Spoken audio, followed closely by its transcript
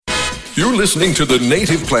You're listening to the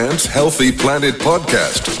Native Plants Healthy Planet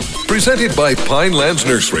podcast, presented by Pinelands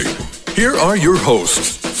Nursery. Here are your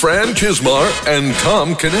hosts, Fran Chismar and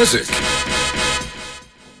Tom Knezik.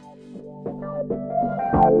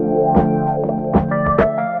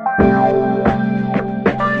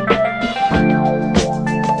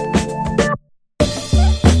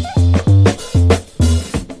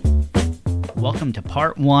 Welcome to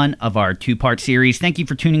part one of our two-part series. Thank you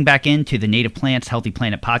for tuning back in to the Native Plants Healthy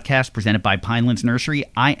Planet podcast presented by Pinelands Nursery.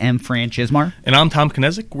 I am Fran Chismar. And I'm Tom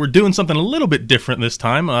Knezik. We're doing something a little bit different this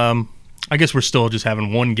time. I guess we're still just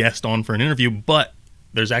having one guest on for an interview, but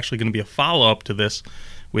there's actually going to be a follow-up to this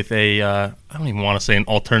with a, I don't even want to say an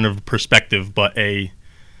alternative perspective, but a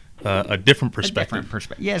different perspective. A different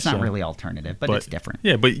perspective. Yeah, it's not really alternative, but it's different.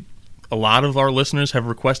 Yeah, but a lot of our listeners have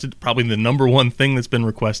requested, probably the number one thing that's been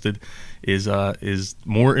requested is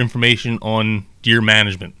more information on deer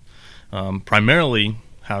management. Primarily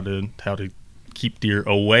how to keep deer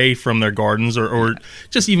away from their gardens or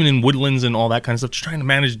just even in woodlands and all that kind of stuff. Just trying to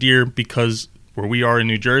manage deer because where we are in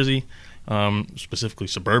New Jersey, specifically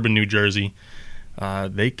suburban New Jersey,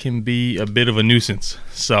 they can be a bit of a nuisance.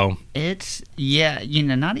 So it's,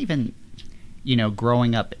 not even,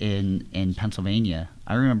 growing up in Pennsylvania,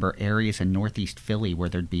 I remember areas in northeast Philly where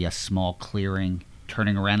there'd be a small clearing,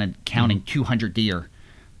 turning around and counting 200 deer,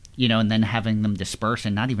 and then having them disperse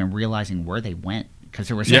and not even realizing where they went because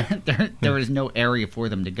there was there was no area for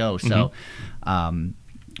them to go. So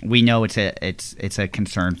we know it's a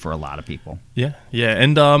concern for a lot of people. Yeah,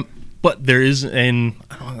 and but there is again,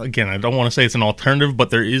 I don't want to say it's an alternative, but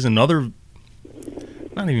there is another,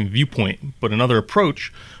 not even viewpoint, but another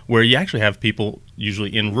approach where you actually have people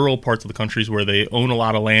usually in rural parts of the countries where they own a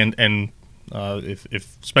lot of land and if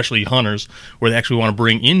especially hunters where they actually want to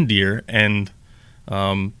bring in deer. And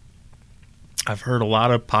I've heard a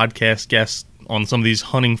lot of podcast guests on some of these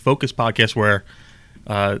hunting focused podcasts where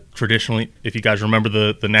traditionally, if you guys remember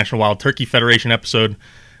the National Wild Turkey Federation episode,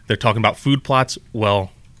 they're talking about food plots.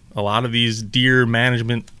 Well, a lot of these deer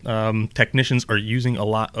management technicians are using a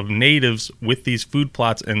lot of natives with these food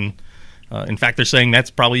plots, and in fact, they're saying that's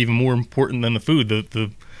probably even more important than the food.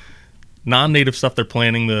 The non-native stuff they're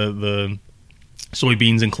planting, the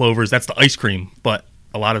soybeans and clovers, that's the ice cream. But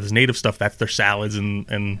a lot of this native stuff, that's their salads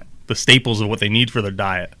and the staples of what they need for their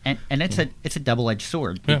diet. And it's a double-edged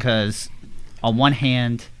sword because on one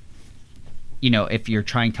hand, if you're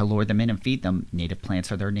trying to lure them in and feed them, native plants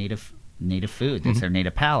are their native food. That's their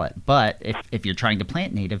native palate. But if you're trying to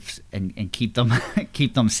plant natives and keep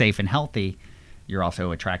them safe and healthy, you're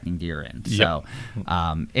also attracting deer in. So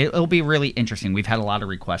it'll be really interesting. We've had a lot of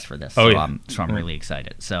requests for this, so I'm really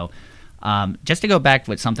excited. So just to go back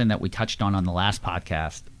with something that we touched on the last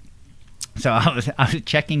podcast. So I was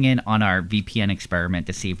checking in on our VPN experiment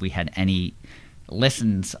to see if we had any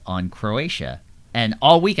listens on Croatia. And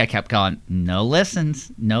all week I kept going, no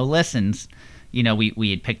listens. We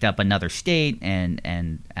had picked up another state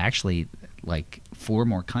and actually like 4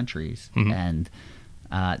 more countries and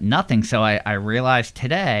nothing. So I realized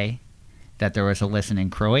today that there was a listen in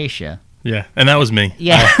Croatia. Yeah, and that was me.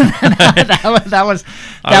 Yeah,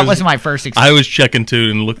 that was my first experience. I was checking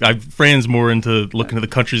too and look. Fran's more into looking at the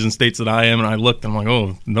countries and states that I am, and I looked and I'm like,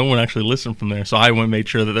 oh, no one actually listened from there. So I went and made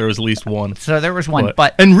sure that there was at least one. So there was one,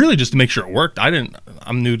 and really just to make sure it worked.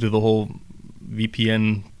 I'm new to the whole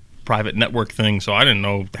VPN private network thing, so I didn't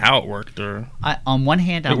know how it worked. On one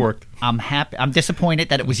hand, it worked. I'm happy. I'm disappointed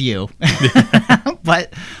that it was you,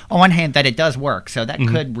 but on one hand, that it does work. So that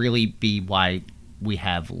could really be why we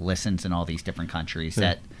have listens in all these different countries.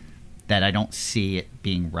 That I don't see it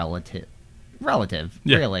being relative,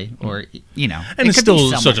 really, or and it's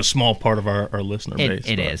still such a small part of our listener base.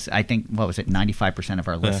 It is. I think 95% of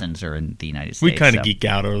our listens are in the United States. We kind of geek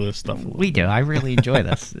out over this stuff. We do. I really enjoy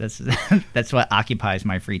this. That's what occupies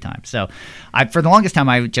my free time. So, for the longest time,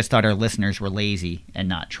 I just thought our listeners were lazy and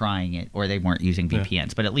not trying it, or they weren't using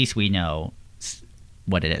VPNs. But at least we know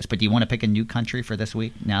what it is. But do you want to pick a new country for this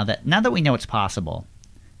week? Now that we know it's possible,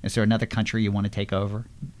 is there another country you want to take over?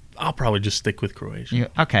 I'll probably just stick with Croatia.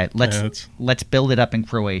 Okay, let's build it up in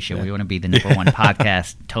Croatia. We want to be the number one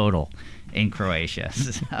podcast total in Croatia.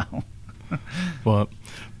 So.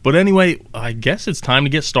 But anyway, I guess it's time to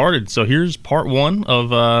get started. So here's part one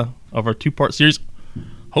of our 2-part series.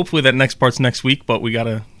 Hopefully that next part's next week, but we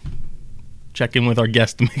gotta check in with our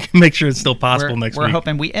guest to make sure it's still possible next week. We're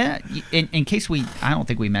hoping in case I don't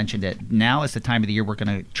think we mentioned it, now is the time of the year we're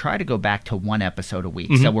going to try to go back to 1 episode a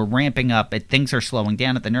week. So we're ramping up. Things are slowing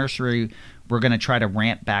down at the nursery. We're going to try to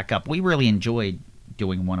ramp back up. We really enjoyed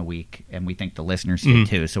doing 1 a week, and we think the listeners did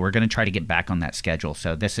too. So we're going to try to get back on that schedule.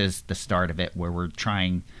 So this is the start of it where we're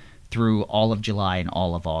trying through all of July and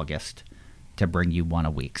all of August to bring you one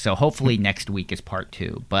a week. So hopefully next week is part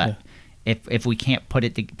 2. But if we can't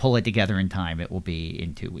pull it together in time, it will be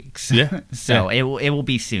in 2 weeks. Yeah. So it will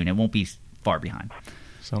be soon. It won't be far behind.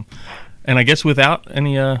 So, and I guess without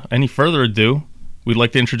any further ado, we'd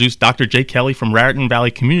like to introduce Dr. Jay Kelly from Raritan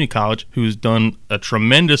Valley Community College, who's done a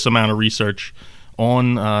tremendous amount of research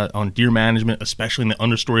on deer management, especially in the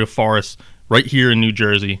understory of forests right here in New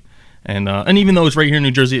Jersey. And even though it's right here in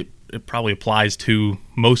New Jersey, it probably applies to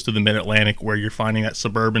most of the Mid-Atlantic, where you're finding that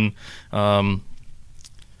suburban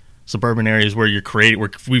areas where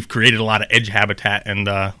we've created a lot of edge habitat.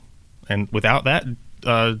 And without that,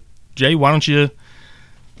 Jay, why don't you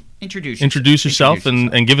introduce yourself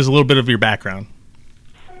and give us a little bit of your background?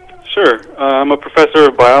 Sure. I'm a professor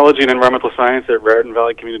of biology and environmental science at Raritan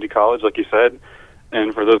Valley Community College, like you said.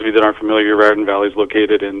 And for those of you that aren't familiar, Raritan Valley is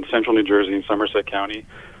located in central New Jersey in Somerset County.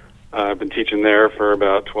 I've been teaching there for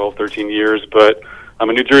about 12, 13 years, but I'm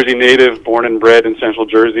a New Jersey native, born and bred in central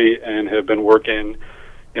Jersey, and have been working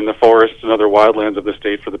in the forests and other wildlands of the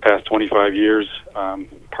state for the past 25 years,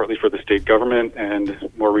 partly for the state government and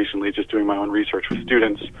more recently just doing my own research with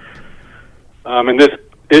students. And this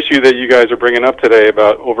issue that you guys are bringing up today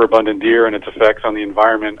about overabundant deer and its effects on the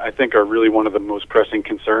environment, I think are really one of the most pressing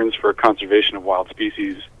concerns for conservation of wild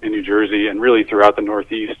species in New Jersey and really throughout the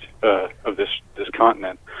Northeast of this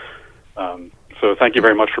continent. So thank you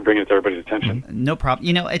very much for bringing it to everybody's attention. No problem.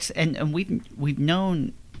 It's and we've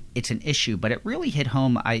known it's an issue, but it really hit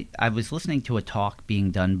home. I was listening to a talk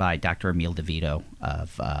being done by Dr. Emil DeVito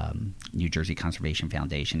of New Jersey Conservation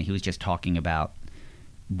Foundation. He was just talking about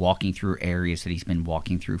walking through areas that he's been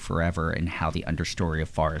walking through forever and how the understory of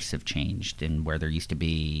forests have changed, and where there used to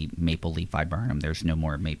be maple leaf viburnum, there's no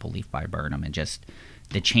more maple leaf viburnum, and just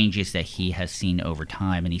the changes that he has seen over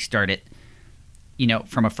time. And he started,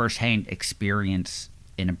 from a firsthand experience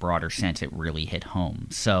in a broader sense, it really hit home.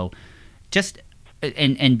 So just,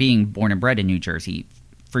 and being born and bred in New Jersey,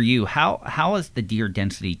 for you, how has the deer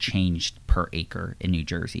density changed per acre in New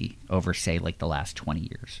Jersey over, say, like the last 20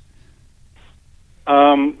 years?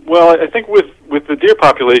 Well, I think with the deer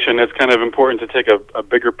population, it's kind of important to take a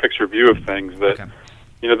bigger picture view of things. That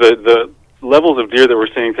the levels of deer that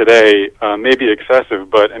we're seeing today may be excessive,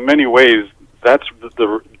 but in many ways, that's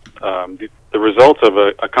the result of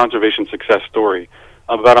a conservation success story.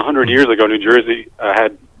 About 100 years ago, New Jersey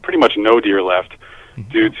had pretty much no deer left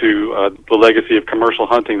due to the legacy of commercial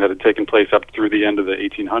hunting that had taken place up through the end of the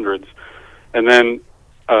 1800s, and then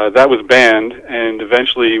that was banned, and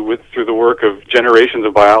eventually, through the work of generations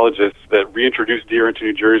of biologists that reintroduced deer into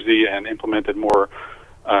New Jersey and implemented more,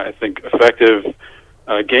 I think, effective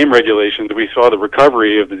game regulations, we saw the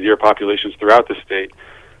recovery of the deer populations throughout the state.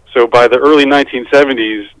 So by the early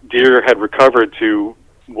 1970s, deer had recovered to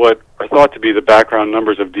what are thought to be the background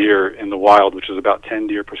numbers of deer in the wild, which is about 10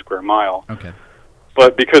 deer per square mile. Okay.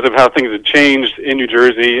 But because of how things had changed in New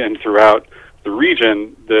Jersey and throughout the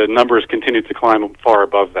region, the numbers continued to climb far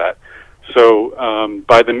above that. So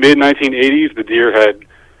by the mid-1980s, the deer had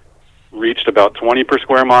reached about 20 per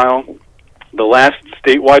square mile. The last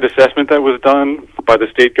statewide assessment that was done by the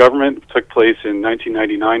state government took place in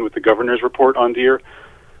 1999 with the governor's report on deer,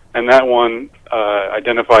 and that one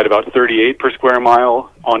identified about 38 per square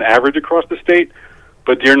mile on average across the state.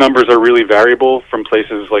 But deer numbers are really variable from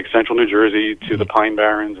places like central New Jersey to the Pine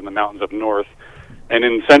Barrens and the mountains up north. And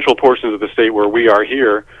in central portions of the state where we are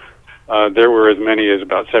here, there were as many as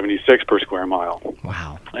about 76 per square mile.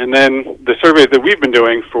 Wow. And then the surveys that we've been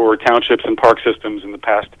doing for townships and park systems in the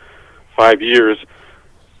past 5 years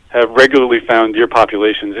have regularly found deer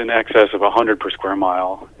populations in excess of 100 per square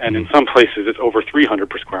mile. And in some places, it's over 300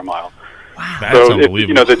 per square mile. Wow. That's So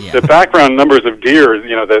unbelievable. the background numbers of deer,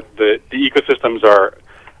 that the ecosystems are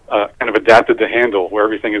kind of adapted to handle, where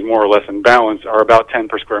everything is more or less in balance, are about 10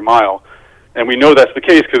 per square mile. And we know that's the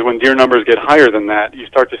case because when deer numbers get higher than that, you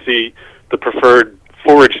start to see the preferred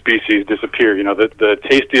forage species disappear. The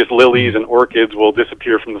tastiest lilies and orchids will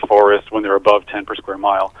disappear from the forest when they're above 10 per square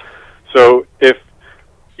mile. So if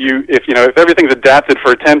everything's adapted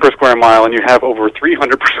for 10 per square mile and you have over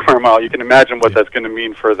 300 per square mile, you can imagine what that's going to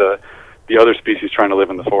mean for the other species trying to live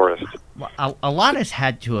in the forest. Well, a lot has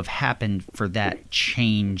had to have happened for that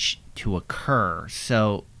change to occur.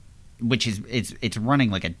 So, which is it's running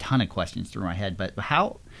like a ton of questions through my head. But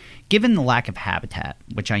how, given the lack of habitat,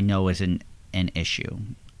 which I know is an issue,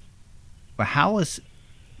 how is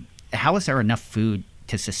there enough food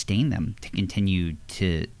to sustain them to continue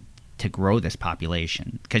to grow this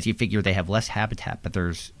population? Because you figure they have less habitat, but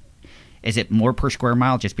is it more per square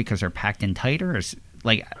mile just because they're packed in tighter?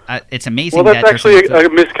 It's amazing. Well, that's actually a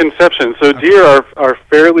misconception. So deer are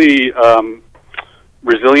fairly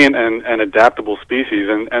resilient and adaptable species,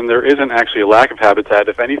 and there isn't actually a lack of habitat.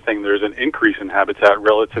 If anything, there's an increase in habitat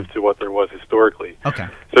relative to what there was historically. Okay.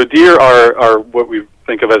 So deer are what we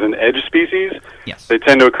think of as an edge species. Yes. They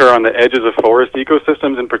tend to occur on the edges of forest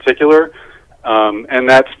ecosystems in particular, and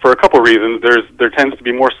that's for a couple reasons. There tends to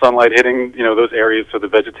be more sunlight hitting those areas, so the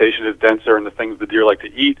vegetation is denser, and the things the deer like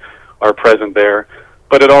to eat are present there.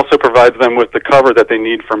 But it also provides them with the cover that they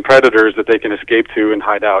need from predators that they can escape to and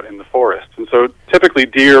hide out in the forest. And so typically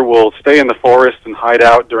deer will stay in the forest and hide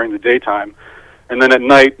out during the daytime, and then at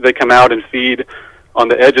night they come out and feed on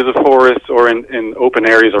the edges of forests or in open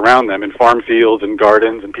areas around them, in farm fields and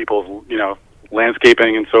gardens and people's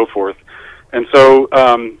landscaping and so forth. And so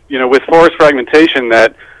with forest fragmentation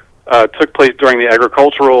that took place during the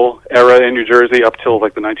agricultural era in New Jersey up till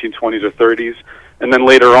like the 1920s or 30s, and then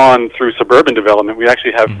later on through suburban development, we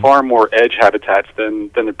actually have far more edge habitats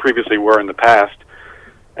than there previously were in the past.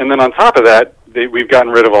 And then on top of that, we've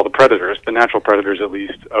gotten rid of all the predators, the natural predators at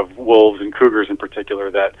least, of wolves and cougars in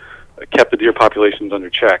particular, that kept the deer populations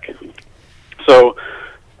under check. So,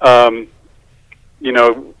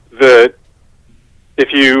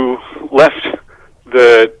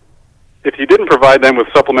 if you didn't provide them with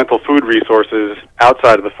supplemental food resources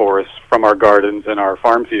outside of the forest from our gardens and our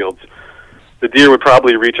farm fields, the deer would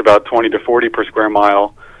probably reach about 20 to 40 per square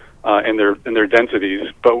mile in their densities.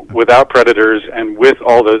 But without predators and with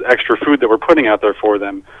all the extra food that we're putting out there for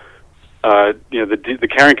them, the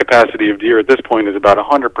carrying capacity of deer at this point is about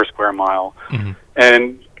 100 per square mile. Mm-hmm.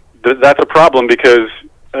 And that's a problem because,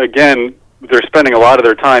 again, they're spending a lot of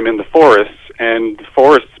their time in the forests, and the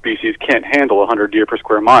forest species can't handle 100 deer per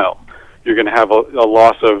square mile. You're going to have a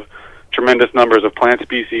loss of tremendous numbers of plant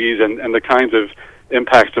species and the kinds of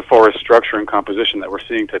impacts to forest structure and composition that we're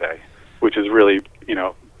seeing today, which is really,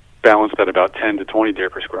 balanced at about 10 to 20 deer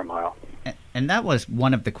per square mile. And that was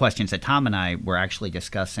one of the questions that Tom and I were actually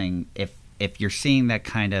discussing. If you're seeing that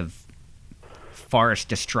kind of forest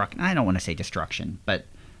destruction, I don't want to say destruction, but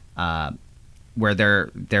where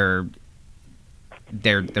they're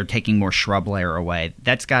taking more shrub layer away,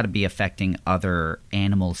 that's got to be affecting other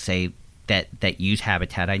animals, say, that use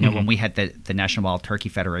habitat. I know when we had the National Wild Turkey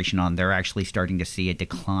Federation on, they're actually starting to see a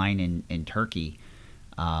decline in turkey.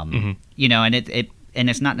 And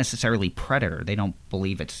it's not necessarily predator. They don't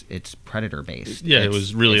believe it's predator based. Yeah, it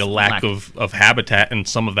was really a lack of habitat, and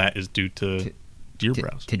some of that is due to deer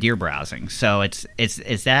browsing. To deer browsing. So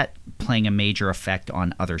is that playing a major effect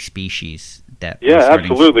on other species?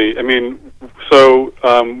 Absolutely. I mean, so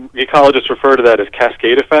ecologists refer to that as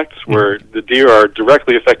cascade effects, where the deer are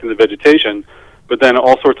directly affecting the vegetation, but then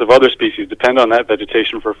all sorts of other species depend on that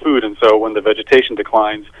vegetation for food. And so when the vegetation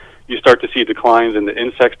declines, you start to see declines in the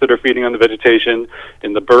insects that are feeding on the vegetation,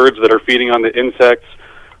 in the birds that are feeding on the insects.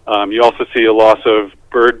 You also see a loss of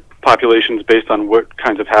bird populations based on what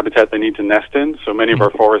kinds of habitat they need to nest in. So many of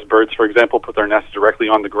our forest birds, for example, put their nests directly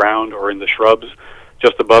on the ground or in the shrubs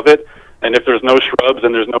just above it. And if there's no shrubs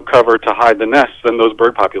and there's no cover to hide the nests, then those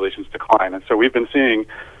bird populations decline. And so we've been seeing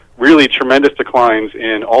really tremendous declines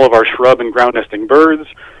in all of our shrub and ground nesting birds,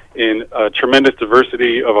 in a tremendous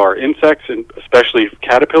diversity of our insects, and especially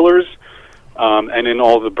caterpillars, and in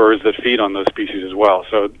all the birds that feed on those species as well.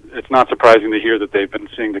 So it's not surprising to hear that they've been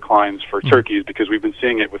seeing declines for turkeys, because we've been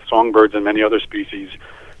seeing it with songbirds and many other species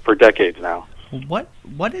for decades now. What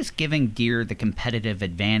is giving deer the competitive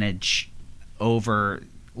advantage over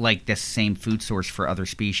like this same food source for other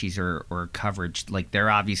species or coverage? Like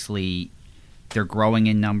they're growing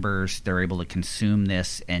in numbers, they're able to consume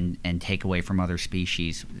this and take away from other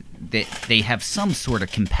species. They have some sort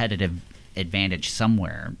of competitive advantage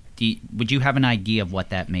somewhere. Would you have an idea of what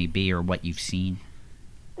that may be or what you've seen?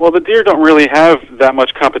 Well, the deer don't really have that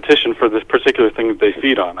much competition for this particular thing that they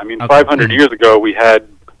feed on. I mean, 500 years ago we had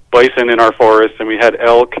bison in our forests and we had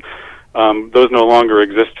elk. Those no longer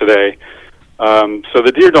exist today. So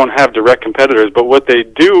the deer don't have direct competitors, but what they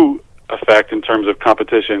do affect in terms of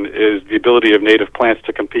competition is the ability of native plants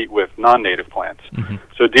to compete with non-native plants. Mm-hmm.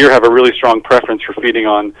 So deer have a really strong preference for feeding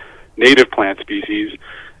on native plant species,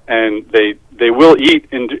 and they will eat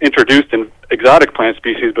introduced and exotic plant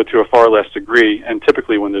species, but to a far less degree, and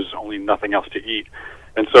typically when there's only nothing else to eat.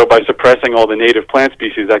 And so by suppressing all the native plant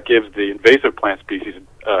species, that gives the invasive plant species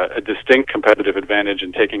a distinct competitive advantage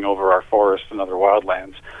in taking over our forests and other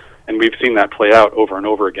wildlands. And we've seen that play out over and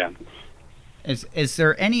over again. Is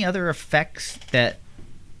there any other effects that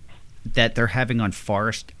they're having on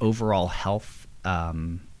forest overall health?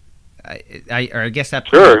 I guess that.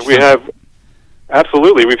 Sure, we have.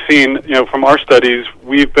 Absolutely, we've seen. From our studies,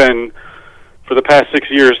 we've been for the past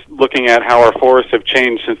 6 years looking at how our forests have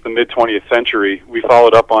changed since the mid-20th century. We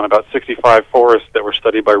followed up on about 65 forests that were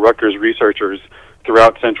studied by Rutgers researchers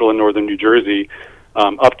throughout central and northern New Jersey,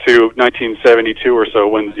 up to 1972 or so,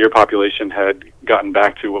 when the deer population had gotten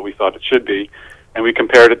back to what we thought it should be. And we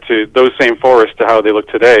compared it to those same forests to how they look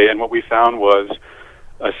today, and what we found was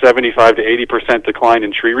a 75 to 80% decline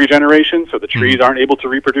in tree regeneration, so the trees aren't able to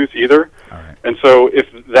reproduce either. Right. And so if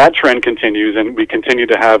that trend continues and we continue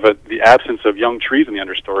to have the absence of young trees in the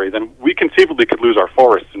understory, then we conceivably could lose our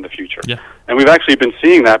forests in the future. Yeah. And we've actually been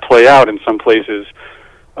seeing that play out in some places.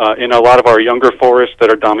 In a lot of our younger forests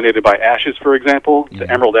that are dominated by ashes, for example, the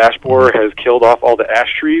emerald ash borer has killed off all the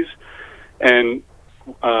ash trees. And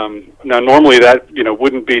now normally that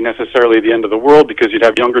wouldn't be necessarily the end of the world, because you'd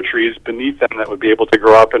have younger trees beneath them that would be able to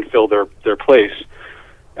grow up and fill their place.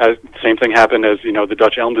 Same thing happened as the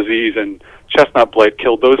Dutch elm disease and chestnut blight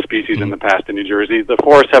killed those species in the past in New Jersey. The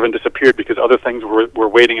forests haven't disappeared because other things were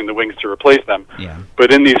waiting in the wings to replace them. Yeah.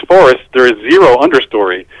 But in these forests, there is zero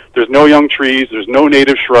understory. There's no young trees. There's no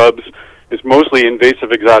native shrubs. It's mostly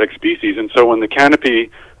invasive exotic species. And so when the canopy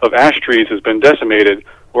of ash trees has been decimated,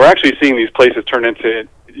 we're actually seeing these places turn into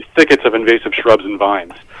thickets of invasive shrubs and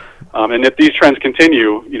vines. And if these trends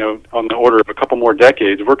continue, on the order of a couple more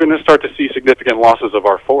decades, we're going to start to see significant losses of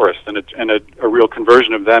our forests and a real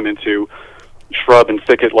conversion of them into shrub and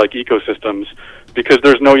thicket-like ecosystems, because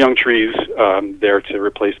there's no young trees there to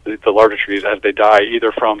replace the larger trees as they die,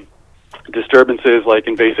 either from disturbances like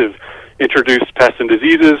invasive introduced pests and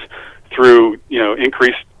diseases, through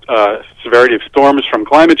increased severity of storms from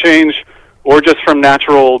climate change, or just from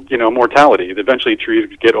natural mortality. Eventually trees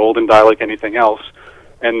get old and die like anything else,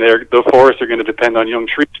 and the forests are going to depend on young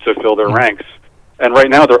trees to fill their ranks. And right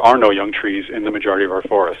now there are no young trees in the majority of our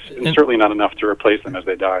forests, and certainly not enough to replace them as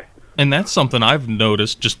they die. And that's something I've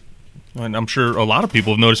noticed, and I'm sure a lot of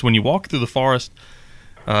people have noticed, when you walk through the forest,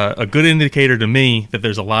 a good indicator to me that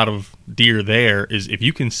there's a lot of deer there is if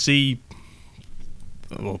you can see,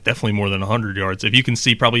 well, definitely more than 100 yards. If you can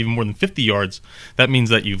see probably even more than 50 yards, that means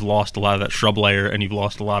that you've lost a lot of that shrub layer, and you've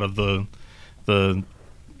lost a lot of the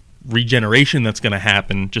regeneration that's going to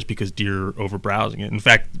happen just because deer are overbrowsing it. In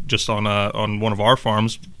fact, just on one of our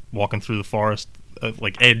farms, walking through the forest,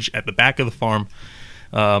 edge at the back of the farm,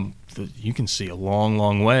 you can see a long,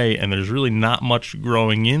 long way, and there's really not much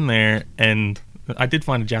growing in there. And I did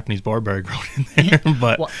find a Japanese barberry growing in there,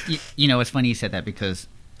 but well, it's funny you said that, because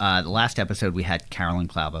the last episode we had Carolyn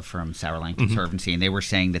Klauba from Sauerland Conservancy, and they were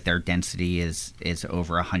saying that their density is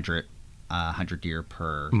over 100 deer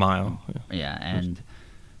per mile. Yeah, and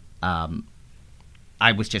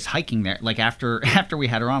I was just hiking there. Like after we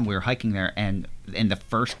had her on, we were hiking there, and in the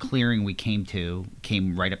first clearing we came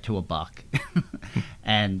right up to a buck,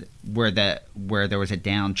 and where there was a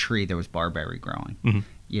downed tree, there was barberry growing.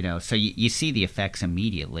 So you see the effects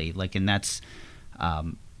immediately. Like, and that's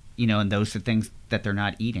and those are things that they're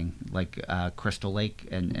not eating, like Crystal Lake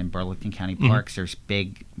and Burlington County Parks. There's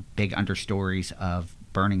big understories of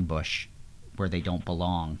burning bush where they don't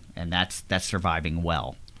belong, and that's surviving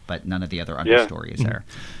well. But none of the other understory is there.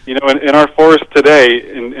 In our forest today,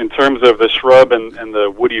 in terms of the shrub and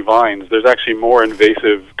the woody vines, there's actually more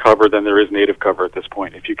invasive cover than there is native cover at this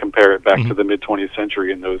point, if you compare it back to the mid-20th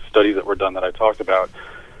century and those studies that were done that I talked about.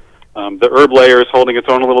 The herb layer is holding its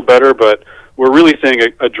own a little better, but we're really seeing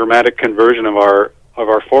a dramatic conversion of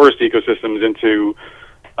our forest ecosystems into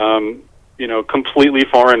completely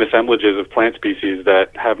foreign assemblages of plant species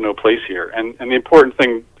that have no place here. And the important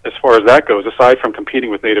thing as far as that goes, aside from competing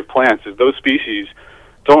with native plants, is those species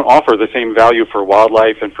don't offer the same value for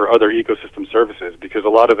wildlife and for other ecosystem services, because a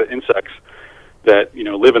lot of the insects that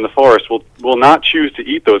live in the forest will not choose to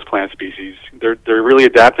eat those plant species. They're really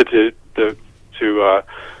adapted to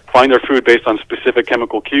find their food based on specific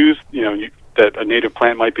chemical cues that a native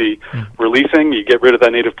plant might be releasing. You get rid of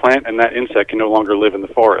that native plant, and that insect can no longer live in the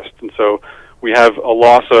forest. And so we have a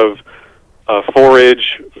loss of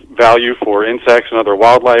forage value for insects and other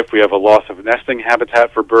wildlife. We have a loss of nesting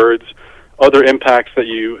habitat for birds. Other impacts that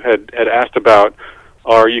you had asked about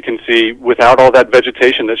are, you can see, without all that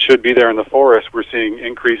vegetation that should be there in the forest, we're seeing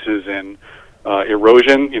increases in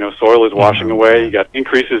erosion. Soil is washing away. You got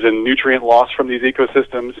increases in nutrient loss from these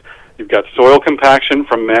ecosystems. You've got soil compaction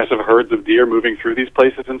from massive herds of deer moving through these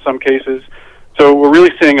places in some cases. So we're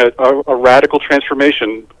really seeing a radical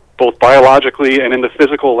transformation, both biologically and in the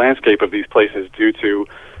physical landscape of these places, due to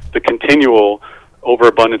the continual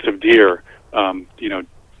overabundance of deer,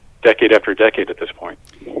 decade after decade at this point.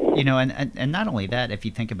 And not only that, if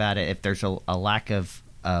you think about it, if there's a lack of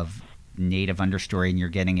native understory and you're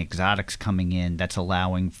getting exotics coming in, that's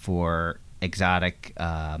allowing for exotic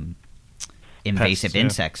invasive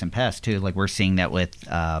insects and pests too. Like we're seeing that with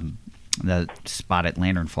the spotted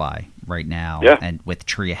lanternfly right now, and with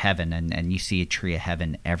tree of heaven, and you see a tree of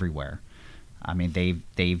heaven everywhere. I mean,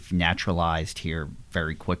 they've naturalized here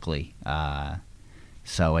very quickly.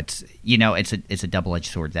 So it's it's a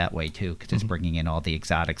double-edged sword that way too, because it's bringing in all the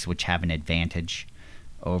exotics, which have an advantage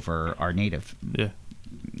over our native. Yeah.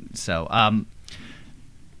 So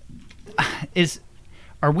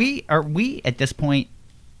are we at this point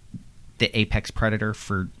the apex predator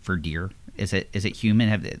for deer? Is it human?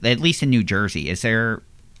 At least in New Jersey, is there?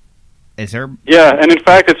 Yeah, and in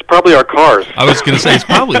fact, it's probably our cars. I was going to say it's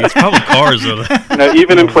probably cars.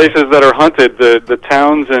 Even in places that are hunted, the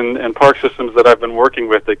towns and park systems that I've been working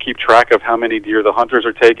with that keep track of how many deer the hunters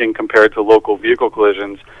are taking compared to local vehicle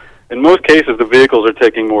collisions. In most cases, the vehicles are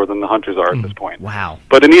taking more than the hunters are at this point. Wow!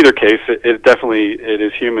 But in either case, it definitely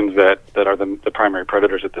is humans that are the primary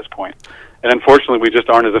predators at this point. And unfortunately, we just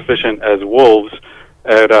aren't as efficient as wolves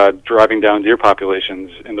at driving down deer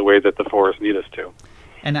populations in the way that the forests need us to.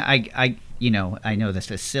 And I know this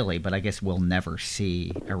is silly, but I guess we'll never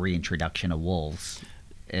see a reintroduction of wolves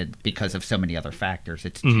because of so many other factors.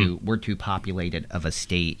 It's we're too populated of a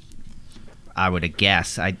state. I would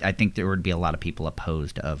guess. I think there would be a lot of people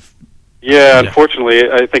opposed of. Yeah,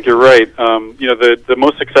 unfortunately, I think you're right. The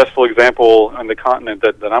most successful example on the continent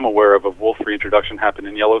that I'm aware of wolf reintroduction happened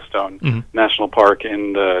in Yellowstone National Park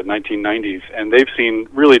in the 1990s, and they've seen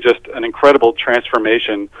really just an incredible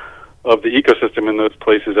transformation of the ecosystem in those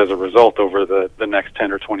places as a result over the next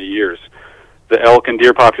 10 or 20 years. The elk and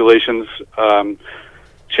deer populations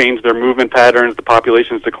changed their movement patterns, the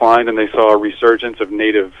populations declined, and they saw a resurgence of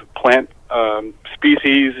native plant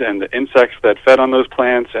species and the insects that fed on those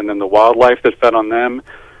plants, and then the wildlife that fed on them.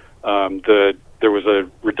 There was a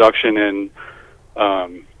reduction in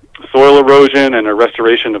soil erosion and a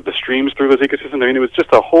restoration of the streams through those ecosystems. I mean, it was just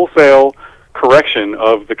a wholesale correction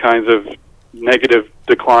of the kinds of negative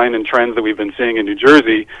decline and trends that we've been seeing in New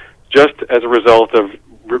Jersey, just as a result of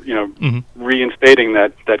reinstating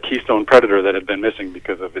that keystone predator that had been missing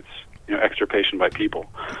because of its extirpation by people.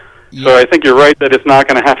 Yeah. So I think you're right that it's not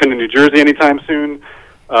going to happen in New Jersey anytime soon.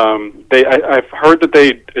 I've heard that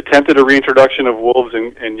they attempted a reintroduction of wolves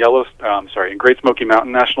in Great Smoky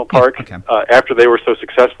Mountain National Park after they were so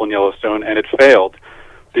successful in Yellowstone, and it failed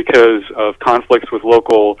because of conflicts with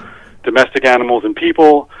local domestic animals and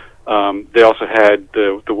people. They also had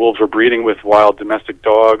the wolves were breeding with wild domestic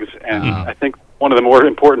dogs, and I think one of the more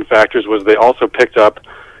important factors was they also picked up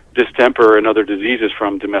distemper and other diseases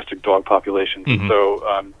from domestic dog populations. And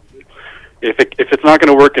so if it's not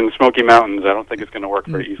going to work in Smoky Mountains, I don't think it's going to work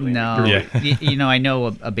very easily. No, I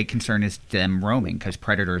know a big concern is them roaming, because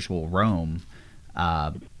predators will roam.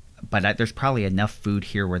 But there's probably enough food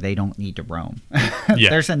here where they don't need to roam.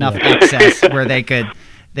 There's enough excess where they could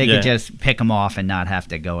just pick them off and not have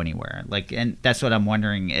to go anywhere. And that's what I'm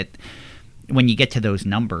wondering. When you get to those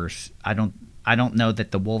numbers, I don't know that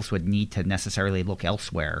the wolves would need to necessarily look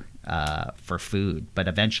elsewhere for food. But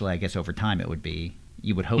eventually, I guess over time, it would be.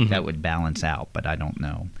 You would hope that would balance out, but I don't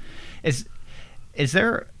know. Is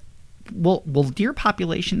there? Will deer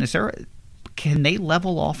population? Can they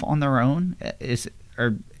level off on their own?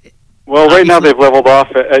 Well, right now they've leveled off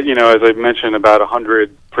at, as I mentioned, about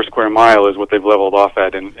 100 per square mile is what they've leveled off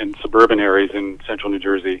at in suburban areas in central New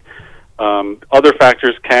Jersey. Other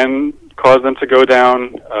factors can cause them to go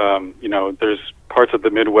down. There's parts of the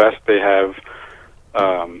Midwest, they have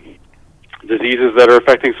diseases that are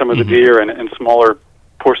affecting some of the deer, and smaller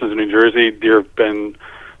portions of New Jersey, deer have been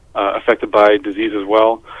affected by disease as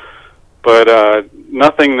well. But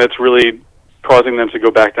nothing that's really causing them to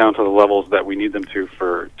go back down to the levels that we need them to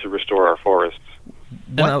restore our forests.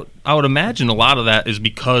 And I would imagine a lot of that is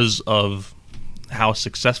because of how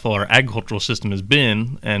successful our agricultural system has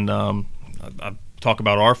been. And I talk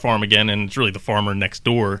about our farm again, and it's really the farmer next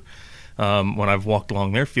door. When I've walked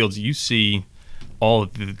along their fields, you see all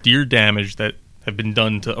of the deer damage that have been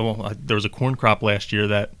done to. There was a corn crop last year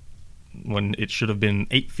that, when it should have been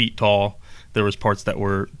 8 feet tall, there was parts that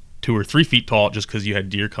were 2 or 3 feet tall, just because you had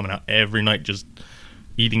deer coming out every night just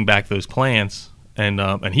eating back those plants,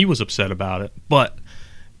 and he was upset about it. But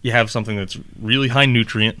you have something that's really high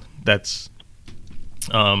nutrient, that's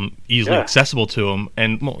easily accessible to them,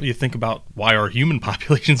 and you think about why our human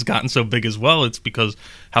population's gotten so big as well. It's because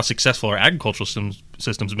how successful our agricultural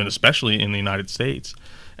systems have been, especially in the United States.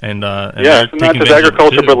 And not just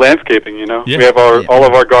agriculture, but landscaping. We have all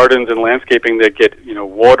of our gardens and landscaping that get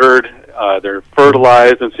watered. They're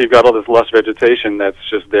fertilized, and so you've got all this lush vegetation that's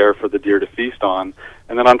just there for the deer to feast on.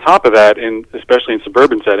 And then on top of that, especially in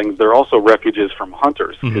suburban settings, they're also refuges from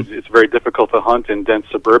hunters. It's very difficult to hunt in dense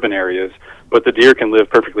suburban areas, but the deer can live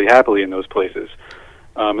perfectly happily in those places.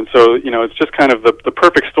 And so, it's just kind of the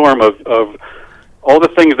perfect storm of all the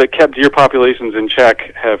things that kept deer populations in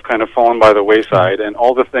check have kind of fallen by the wayside, and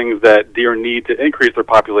all the things that deer need to increase their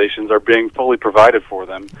populations are being fully provided for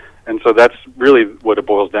them. And so that's really what it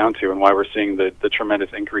boils down to, and why we're seeing the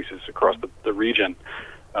tremendous increases across the region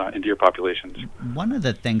in deer populations. One of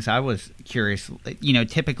the things I was curious,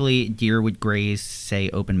 typically deer would graze, say,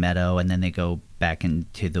 open meadow, and then they go back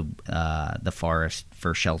into the forest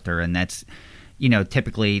for shelter, and that's,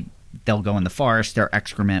 typically they'll go in the forest, their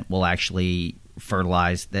excrement will actually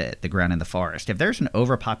fertilize the ground in the forest. If there's an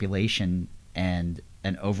overpopulation and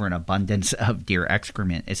an abundance of deer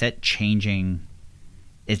excrement, is that changing?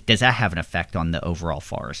 Does that have an effect on the overall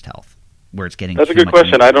forest health? Where it's getting? That's a good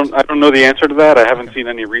question. I don't know the answer to that. I haven't seen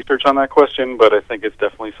any research on that question, but I think it's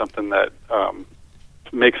definitely something that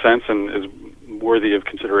makes sense and is worthy of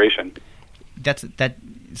consideration.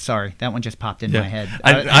 Sorry, that one just popped in my head.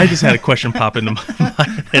 I just had a question pop into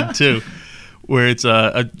my head too, where it's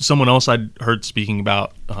someone else I'd heard speaking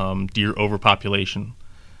about deer overpopulation,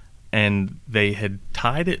 and they had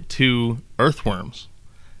tied it to earthworms,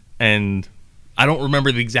 and I don't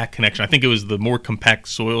remember the exact connection. I think it was the more compact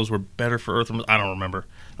soils were better for earthworms. I don't remember.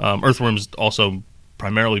 Earthworms also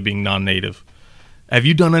primarily being non-native. Have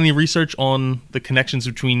you done any research on the connections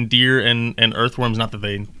between deer and earthworms? Not that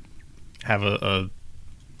they have a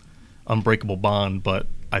unbreakable bond, but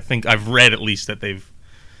I think I've read at least that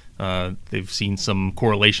they've seen some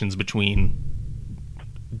correlations between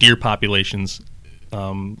deer populations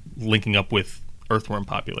linking up with earthworm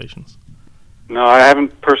populations. No, I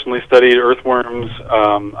haven't personally studied earthworms.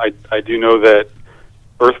 I do know that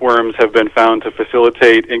earthworms have been found to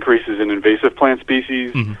facilitate increases in invasive plant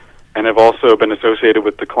species, and have also been associated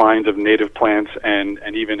with declines of native plants and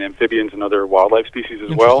even amphibians and other wildlife species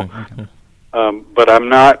as well. Okay. But I'm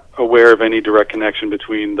not aware of any direct connection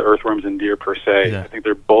between the earthworms and deer per se. Yeah. I think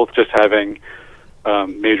they're both just having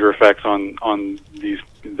major effects on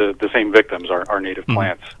the same victims, our native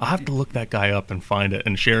plants. I'll have to look that guy up and find it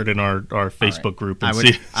and share it in our Facebook group.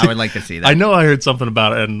 And I would like to see that. I know I heard something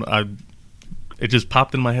about it, and it just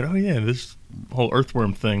popped in my head. Oh yeah, this whole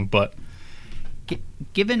earthworm thing. But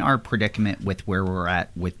given our predicament with where we're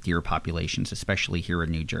at with deer populations, especially here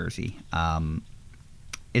in New Jersey,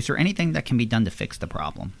 is there anything that can be done to fix the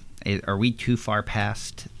problem? Are we too far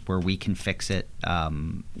past where we can fix it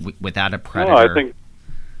without a predator? No,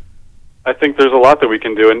 I think there's a lot that we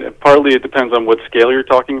can do, and partly it depends on what scale you're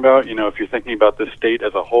talking about. If you're thinking about the state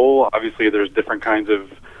as a whole, obviously there's different kinds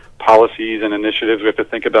of policies and initiatives we have to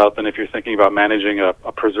think about than if you're thinking about managing a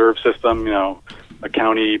preserve system, a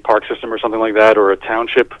county park system or something like that, or a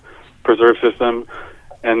township preserve system.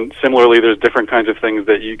 And similarly, there's different kinds of things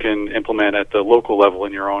that you can implement at the local level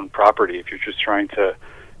in your own property if you're just trying to,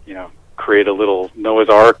 create a little Noah's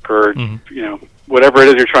Ark or, whatever it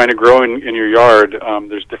is you're trying to grow in your yard.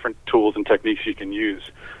 There's different tools and techniques you can use.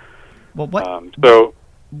 Well,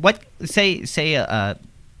 say a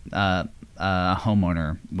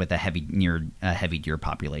homeowner with a heavy deer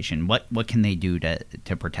population, what can they do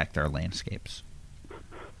to protect our landscapes?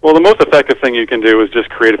 Well, the most effective thing you can do is just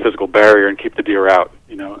create a physical barrier and keep the deer out,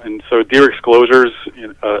 And so deer exclosures,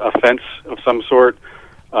 a fence of some sort,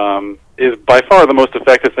 is by far the most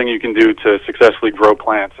effective thing you can do to successfully grow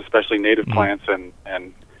plants, especially native plants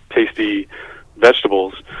and tasty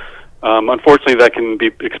vegetables. Unfortunately, that can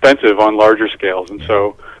be expensive on larger scales, and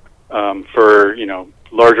so for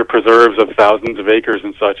larger preserves of thousands of acres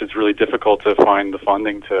and such, it's really difficult to find the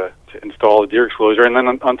funding to install a deer exclosure. And then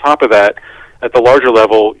on top of that, at the larger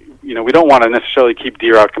level, we don't want to necessarily keep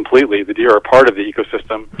deer out completely. The deer are part of the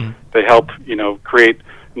ecosystem. They help, create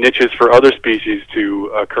niches for other species to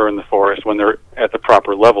occur in the forest when they're at the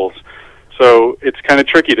proper levels. So it's kind of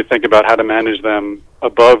tricky to think about how to manage them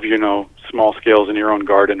above, small scales in your own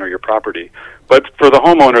garden or your property. But for the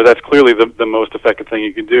homeowner, that's clearly the most effective thing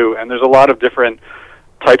you can do. And there's a lot of different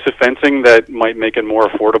types of fencing that might make it more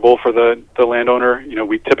affordable for the landowner.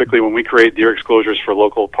 We typically, when we create deer exclosures for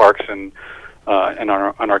local parks and on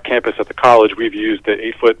our campus at the college, we've used the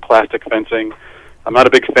 8-foot plastic fencing. I'm not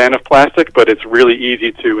a big fan of plastic, but it's really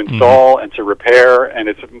easy to install and to repair, and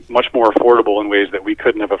it's much more affordable in ways that we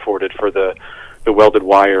couldn't have afforded for the welded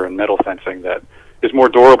wire and metal fencing that is more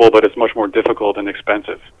durable, but it's much more difficult and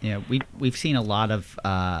expensive. Yeah, we've seen a lot of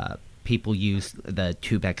people use the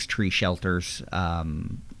Tubex tree shelters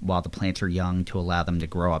while the plants are young to allow them to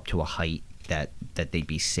grow up to a height that they'd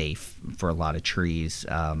be safe for a lot of trees.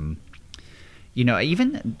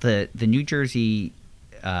 Even the New Jersey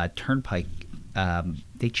Turnpike,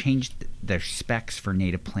 they changed their specs for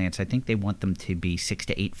native plants. I think they want them to be 6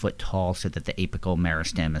 to 8 foot tall so that the apical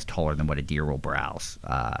meristem is taller than what a deer will browse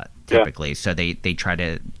typically. Yeah. So they try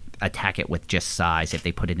to attack it with just size. If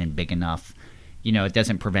they put it in big enough, it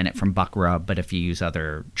doesn't prevent it from buck rub, but if you use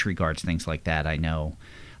other tree guards, things like that,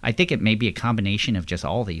 I think it may be a combination of just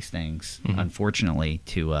all these things, unfortunately,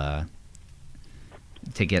 to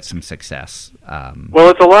get some success. Well,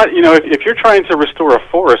 it's a lot, if you're trying to restore a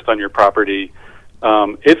forest on your property,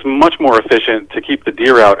 it's much more efficient to keep the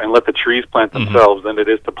deer out and let the trees plant themselves than it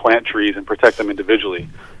is to plant trees and protect them individually.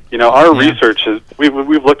 Our research is,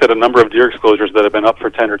 we've looked at a number of deer exclosures that have been up for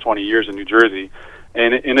 10 or 20 years in New Jersey.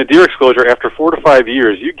 And in a deer exclosure, after 4 to 5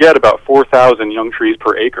 years, you get about 4,000 young trees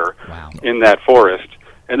per acre in that forest.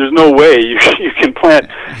 And there's no way you can plant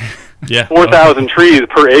 4,000 trees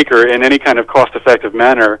per acre in any kind of cost-effective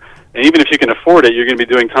manner. And even if you can afford it, you're going to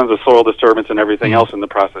be doing tons of soil disturbance and everything else in the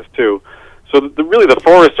process, too. So really the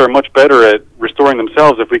forests are much better at restoring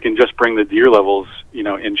themselves if we can just bring the deer levels,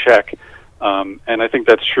 in check. And I think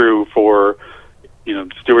that's true for,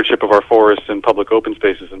 stewardship of our forests and public open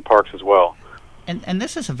spaces and parks as well. And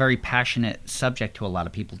this is a very passionate subject to a lot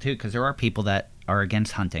of people, too, because there are people that are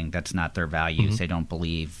against hunting. That's not their values. They don't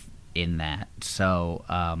believe in that. So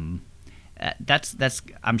that's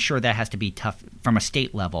I'm sure that has to be tough from a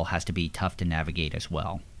state level, has to be tough to navigate as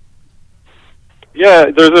well.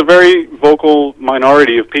 Yeah, there's a very vocal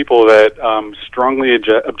minority of people that strongly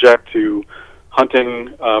object to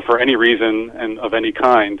hunting for any reason and of any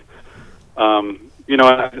kind.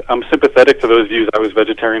 I'm sympathetic to those views. I was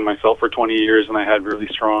vegetarian myself for 20 years, and I had really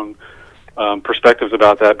strong perspectives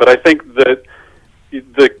about that. But I think that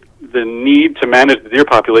the need to manage the deer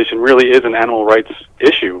population really is an animal rights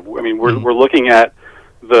issue. I mean, we're looking at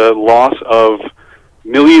the loss of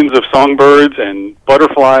millions of songbirds and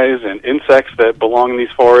butterflies and insects that belong in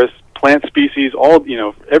these forests, plant species,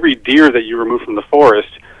 every deer that you remove from the forest,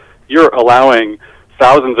 you're allowing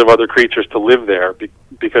thousands of other creatures to live there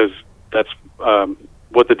because that's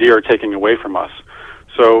what the deer are taking away from us.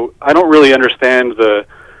 So I don't really understand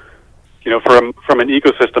from an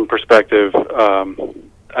ecosystem perspective,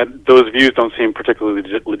 those views don't seem particularly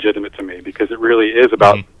legitimate to me, because it really is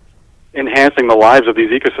about enhancing the lives of these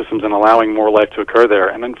ecosystems and allowing more life to occur there.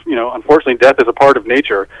 And then, unfortunately, death is a part of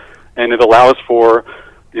nature, and it allows for,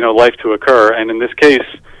 life to occur. And in this case,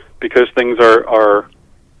 because things are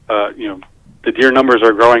the deer numbers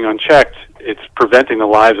are growing unchecked, it's preventing the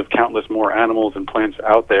lives of countless more animals and plants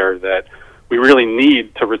out there that we really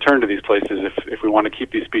need to return to these places if we want to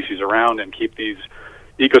keep these species around and keep these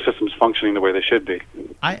ecosystems functioning the way they should be.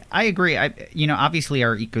 I agree. Obviously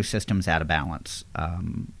our ecosystem's out of balance,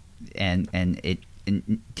 and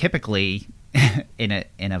typically in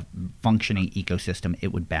a functioning ecosystem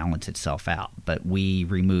it would balance itself out. But we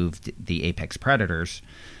removed the apex predators.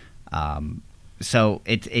 So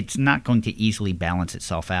it's not going to easily balance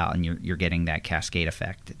itself out, and you're getting that cascade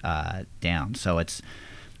effect down. So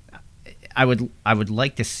I would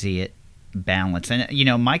like to see it balance.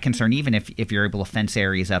 And my concern, even if you're able to fence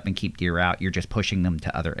areas up and keep deer out, you're just pushing them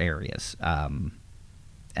to other areas. And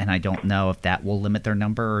I don't know if that will limit their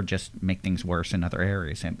number or just make things worse in other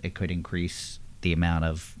areas. And it could increase the amount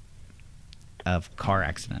of car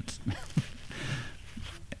accidents.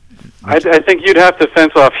 I think you'd have to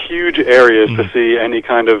fence off huge areas to see any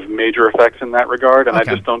kind of major effects in that regard, and okay.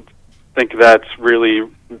 I just don't think that's really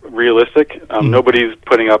realistic. Nobody's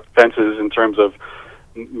putting up fences in terms of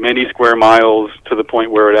many square miles to the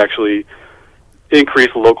point where it actually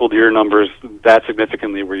increased local deer numbers that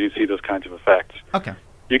significantly where you see those kinds of effects. Okay.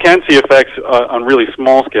 You can see effects on really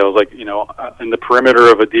small scales, like, in the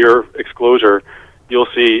perimeter of a deer exclosure, you'll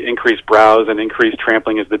see increased browse and increased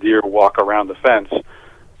trampling as the deer walk around the fence.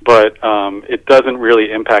 But it doesn't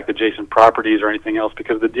really impact adjacent properties or anything else,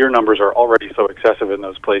 because the deer numbers are already so excessive in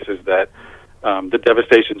those places that the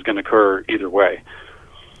devastation is going to occur either way.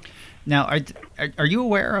 Now, are you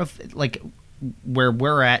aware of, like, where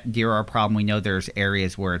we're at, deer are a problem? We know there's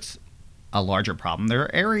areas where it's a larger problem. There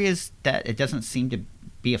are areas that it doesn't seem to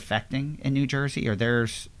be affecting in New Jersey? Are there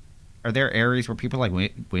areas where people are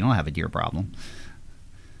like, we don't have a deer problem?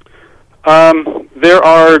 There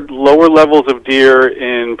are lower levels of deer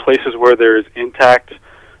in places where there's intact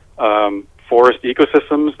forest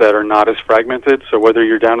ecosystems that are not as fragmented. So whether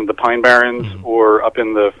you're down in the Pine Barrens or up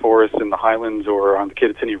in the forest in the Highlands or on the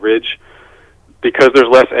Kittatinny Ridge, because there's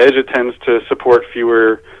less edge, it tends to support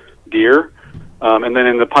fewer deer. And then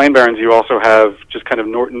in the Pine Barrens, you also have just kind of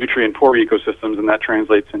nutrient-poor ecosystems, and that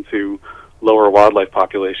translates into lower wildlife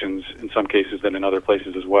populations in some cases than in other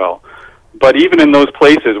places as well. But even in those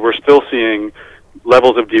places, we're still seeing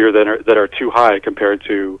levels of deer that are too high compared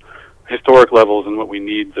to historic levels and what we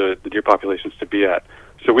need the deer populations to be at.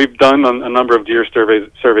 So we've done a number of deer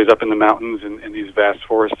surveys up in the mountains in these vast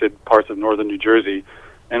forested parts of northern New Jersey,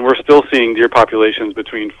 and we're still seeing deer populations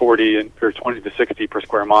between 20 to 60 per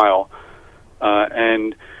square mile.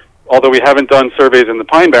 And although we haven't done surveys in the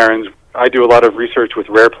Pine Barrens, I do a lot of research with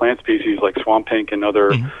rare plant species like swamp pink and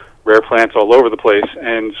other rare plants all over the place.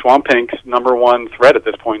 And swamp pink's number one threat at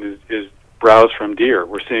this point is browse from deer.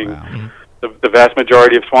 We're seeing the vast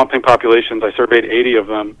majority of swamp pink populations. I surveyed 80 of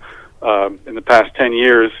them in the past 10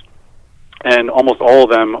 years, and almost all of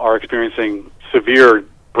them are experiencing severe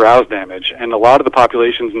browse damage. And a lot of the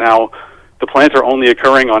populations now, the plants are only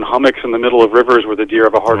occurring on hummocks in the middle of rivers where the deer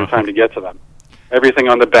have a harder time to get to them. Everything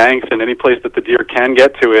on the banks and any place that the deer can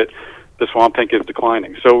get to it, the swamp pink is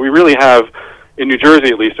declining. So we really have, in New Jersey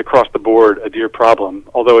at least, across the board, a deer problem,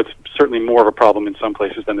 although it's certainly more of a problem in some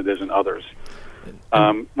places than it is in others.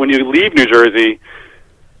 When you leave New Jersey,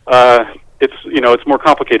 it's more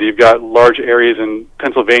complicated. You've got large areas in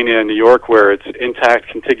Pennsylvania and New York where it's intact,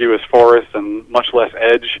 contiguous forests and much less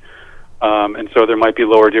edge, and so there might be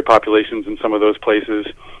lower deer populations in some of those places.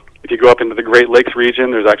 If you go up into the Great Lakes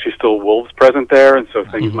region, there's actually still wolves present there, and so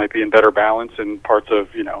things might be in better balance in parts of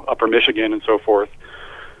upper Michigan and so forth.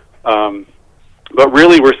 But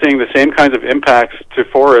really, we're seeing the same kinds of impacts to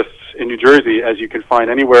forests in New Jersey as you can find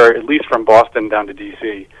anywhere, at least from Boston down to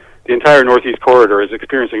D.C. The entire Northeast corridor is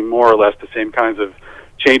experiencing more or less the same kinds of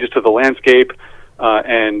changes to the landscape,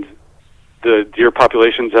 and the deer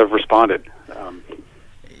populations have responded.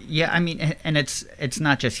 Yeah, I mean, and it's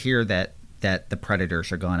not just here that the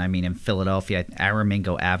predators are gone. I mean, in Philadelphia,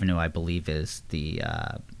 Aramingo Avenue, I believe, is the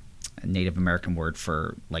Native American word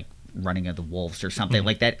for like running of the wolves or something.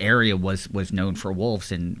 Like that area was known for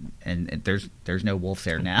wolves, and there's no wolves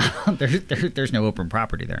there now. there's no open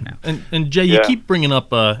property there now. And Jay, you keep bringing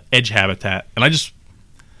up edge habitat, and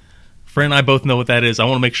Fran and I both know what that is. I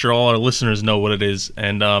want to make sure all our listeners know what it is.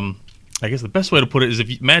 And I guess the best way to put it is if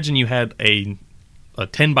you imagine you had a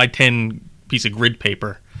 10 by 10 piece of grid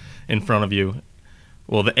paper in front of you.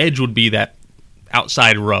 Well, the edge would be that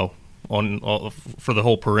outside row for the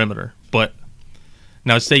whole perimeter. But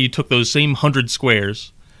now say you took those same 100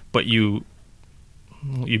 squares, but you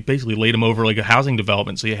basically laid them over like a housing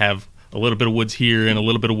development. So you have a little bit of woods here and a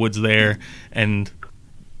little bit of woods there. And,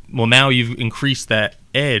 well, now you've increased that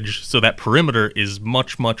edge so that perimeter is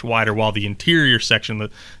much, much wider, while the interior section,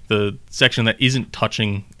 the section that isn't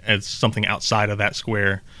touching as something outside of that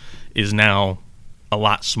square, is now a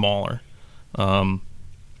lot smaller.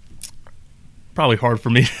 Probably hard for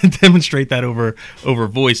me to demonstrate that over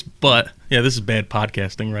voice, but yeah, this is bad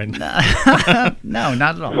podcasting right now. No,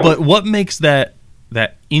 not at all. But what makes that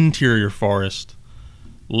interior forest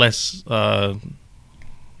less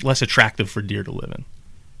attractive for deer to live in?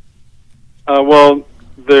 Well,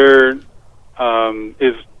 there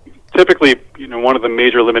is typically, one of the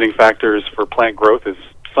major limiting factors for plant growth is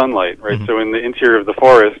sunlight, right? Mm-hmm. So in the interior of the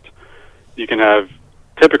forest, you can have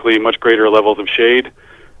typically much greater levels of shade,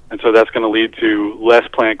 and so that's going to lead to less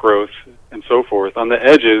plant growth and so forth. On the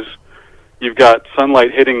edges, you've got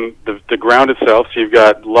sunlight hitting the ground itself, so you've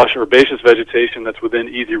got lush herbaceous vegetation that's within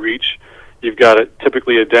easy reach. You've got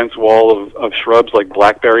typically a dense wall of shrubs like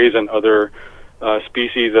blackberries and other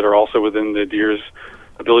species that are also within the deer's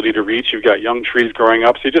ability to reach. You've got young trees growing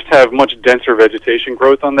up, so you just have much denser vegetation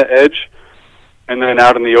growth on the edge. And then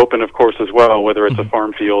out in the open, of course, as well, whether it's a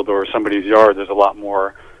farm field or somebody's yard, there's a lot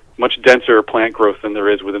more, much denser plant growth than there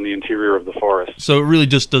is within the interior of the forest. So it really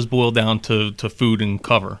just does boil down to food and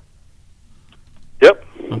cover. Yep.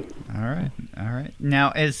 All right.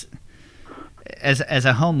 Now, as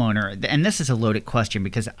a homeowner, and this is a loaded question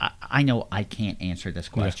because I know I can't answer this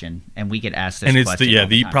question, and we get asked this question.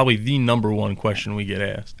 And it's probably the number one question we get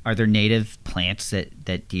asked. Are there native plants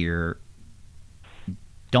that deer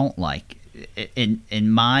don't like? In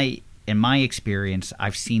my experience,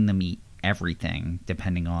 I've seen them eat everything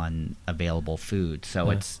depending on available food.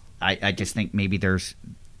 So I just think maybe there's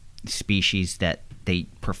species that they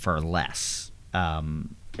prefer less.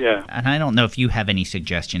 And I don't know if you have any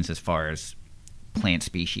suggestions as far as plant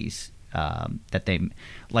species that they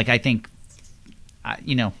like. I think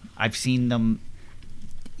I've seen them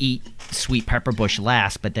eat sweet pepper bush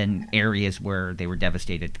last, but then areas where they were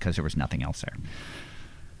devastated because there was nothing else there.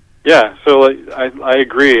 Yeah, so I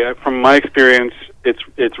agree. From my experience,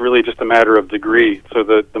 it's really just a matter of degree. So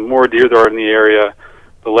the more deer there are in the area,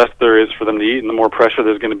 the less there is for them to eat, and the more pressure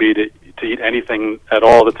there's going to be to eat anything at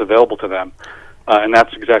all that's available to them. And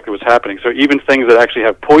that's exactly what's happening. So even things that actually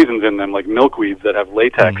have poisons in them, like milkweeds that have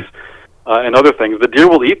latex and other things, the deer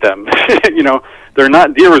will eat them. They're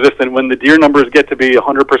not deer resistant. When the deer numbers get to be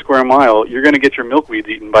 100 per square mile, you're going to get your milkweeds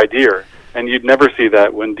eaten by deer. And you'd never see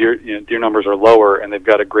that when deer numbers are lower and they've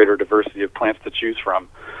got a greater diversity of plants to choose from.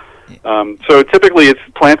 So typically it's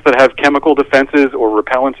plants that have chemical defenses or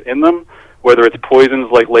repellents in them, whether it's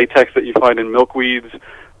poisons like latex that you find in milkweeds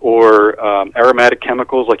or aromatic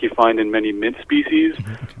chemicals like you find in many mint species,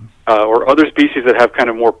 or other species that have kind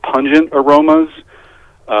of more pungent aromas.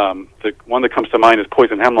 The one that comes to mind is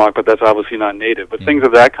poison hemlock, but that's obviously not native. But things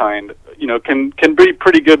of that kind, can be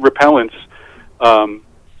pretty good repellents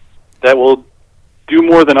that will do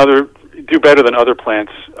better than other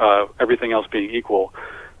plants. Everything else being equal,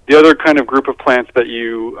 the other kind of group of plants that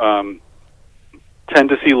you tend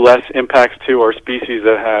to see less impacts to are species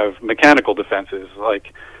that have mechanical defenses,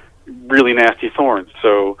 like really nasty thorns.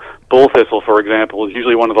 So bull thistle, for example, is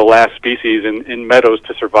usually one of the last species in meadows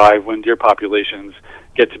to survive when deer populations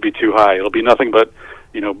get to be too high. It'll be nothing but,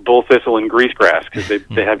 bull thistle and grease grass, because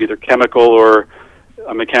they have either chemical or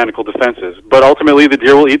mechanical defenses. But ultimately, the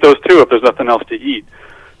deer will eat those too if there's nothing else to eat.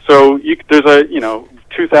 So there's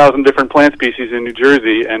 2,000 different plant species in New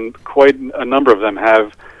Jersey, and quite a number of them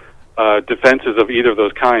have defenses of either of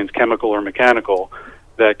those kinds, chemical or mechanical,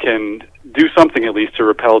 that can do something at least to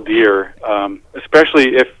repel deer.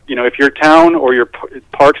 Especially if your town or your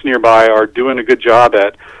parks nearby are doing a good job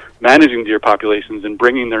at managing deer populations and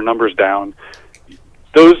bringing their numbers down.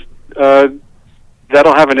 Those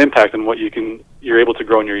that'll have an impact on what you're able to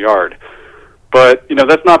grow in your yard. But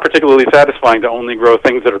that's not particularly satisfying to only grow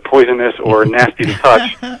things that are poisonous or nasty to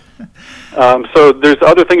touch. So there's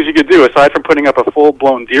other things you could do aside from putting up a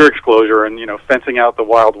full-blown deer exclosure and fencing out the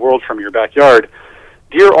wild world from your backyard.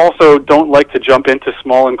 Deer also don't like to jump into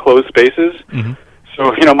small enclosed spaces. Mm-hmm.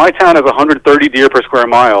 So my town has 130 deer per square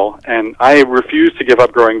mile, and I refuse to give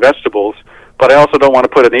up growing vegetables. But I also don't want to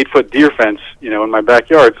put an 8-foot deer fence in my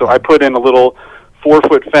backyard. So I put in a little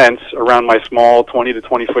 4-foot fence around my small 20 to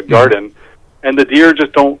 20-foot garden. And the deer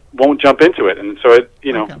just won't jump into it, and so it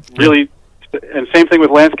really. And same thing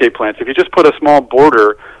with landscape plants. If you just put a small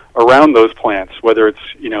border around those plants, whether it's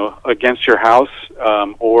against your house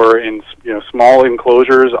or in small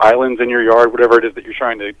enclosures, islands in your yard, whatever it is that you're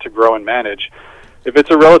trying to grow and manage, if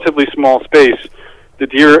it's a relatively small space, the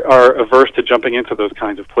deer are averse to jumping into those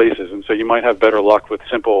kinds of places, and so you might have better luck with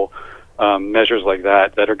simple measures like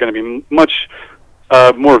that are going to be much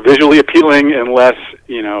more visually appealing and less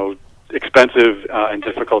expensive and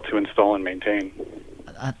difficult to install and maintain.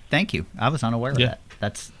 Thank you. I was unaware of that.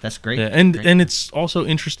 That's great. Yeah, and it's also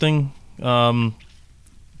interesting.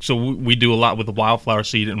 So we do a lot with the wildflower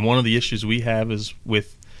seed, and one of the issues we have is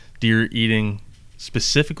with deer eating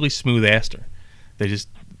specifically smooth aster.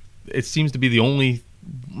 It seems to be the only.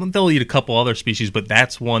 They'll eat a couple other species, but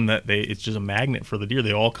that's one that it's just a magnet for the deer.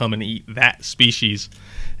 They all come and eat that species,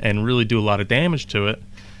 and really do a lot of damage to it.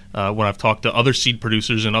 When I've talked to other seed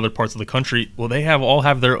producers in other parts of the country, well, they all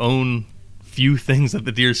have their own few things that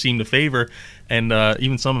the deer seem to favor, and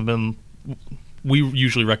even some of them, we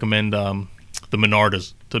usually recommend the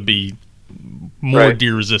Monardas to be more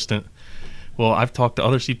deer resistant. Well, I've talked to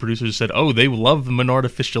other seed producers who said, they love the Monarda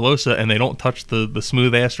fistulosa, and they don't touch the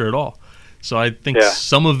smooth aster at all. So I think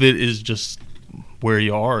some of it is just where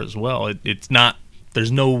you are as well. It's not.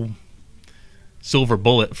 There's no silver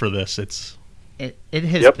bullet for this. It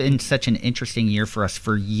has been such an interesting year for us.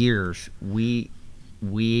 For years, we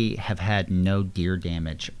have had no deer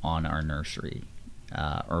damage on our nursery,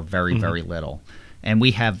 or very, very little. And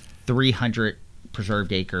we have 300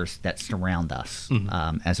 preserved acres that surround us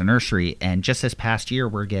as a nursery. And just this past year,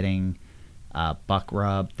 we're getting buck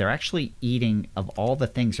rub. They're actually eating, of all the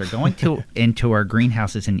things, they're going into our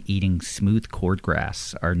greenhouses and eating smooth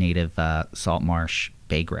cordgrass, our native salt marsh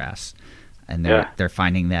bay grass. And they're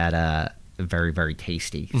finding that very, very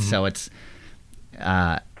tasty. So it's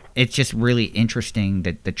just really interesting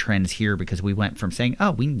that the trends here, because we went from saying,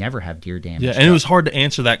 we never have deer damage. Yeah, and it was hard to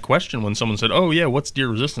answer that question when someone said, what's deer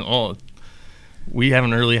resistant? We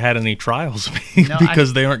haven't really had any trials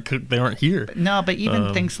because they aren't here. No, but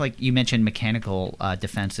even things like you mentioned, mechanical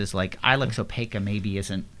defenses, like Ilex opaca maybe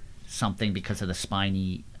isn't something because of the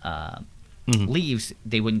spiny leaves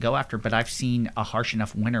they wouldn't go after, but I've seen a harsh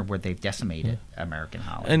enough winter where they've decimated American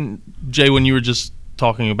holly. And Jay, when you were just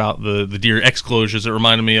talking about the deer exclosures, it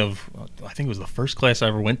reminded me of, I think it was the first class I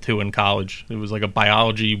ever went to in college. It was like a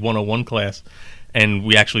biology 101 class, and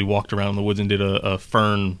we actually walked around the woods and did a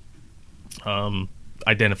fern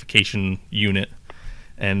identification unit,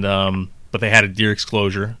 and but they had a deer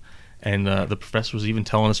exclosure, and the professor was even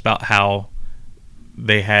telling us about how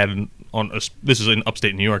they had this is in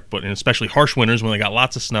upstate New York, but in especially harsh winters when they got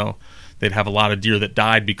lots of snow, they'd have a lot of deer that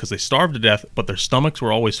died because they starved to death, but their stomachs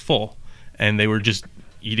were always full, and they were just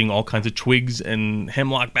eating all kinds of twigs and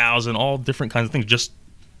hemlock boughs and all different kinds of things just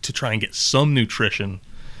to try and get some nutrition,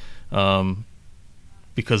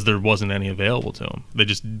 because there wasn't any available to them. They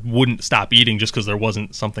just wouldn't stop eating just because there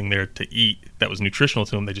wasn't something there to eat that was nutritional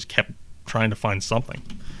to them. They just kept trying to find something.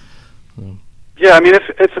 Yeah, I mean,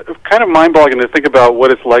 it's kind of mind-boggling to think about what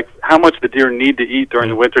it's like, how much the deer need to eat during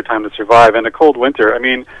the wintertime to survive. And a cold winter, I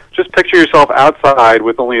mean, just picture yourself outside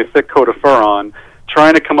with only a thick coat of fur on,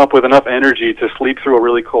 trying to come up with enough energy to sleep through a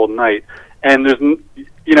really cold night. And there's,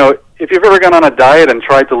 you know, if you've ever gone on a diet and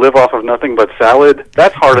tried to live off of nothing but salad,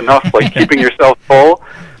 that's hard enough, like keeping yourself full.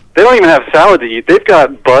 They don't even have salad to eat. They've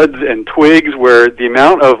got buds and twigs where the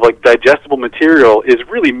amount of, like, digestible material is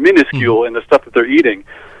really minuscule in the stuff that they're eating.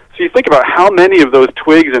 So you think about how many of those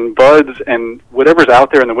twigs and buds and whatever's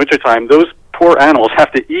out there in the wintertime, those poor animals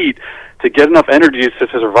have to eat to get enough energy to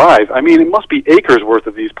survive. I mean, it must be acres worth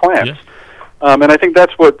of these plants. Yeah. And I think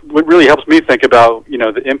that's what really helps me think about, you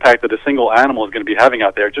know, the impact that a single animal is going to be having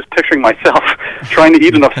out there. Just picturing myself trying to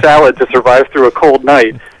eat enough salad to survive through a cold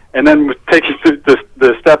night, and then taking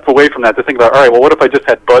the step away from that to think about, all right, well, what if I just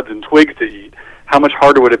had buds and twigs to eat? How much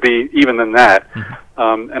harder would it be even than that?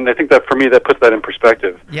 And I think that for me, that puts that in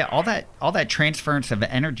perspective. Yeah, all that transference of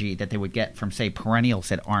energy that they would get from, say, perennials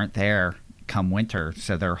that aren't there come winter,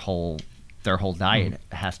 so their whole diet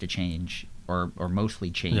has to change or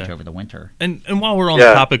mostly change over the winter. And while we're on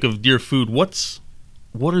the topic of deer food, what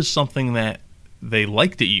is something that they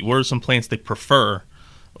like to eat? What are some plants they prefer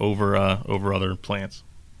over other plants?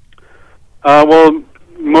 Well,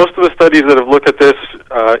 most of the studies that have looked at this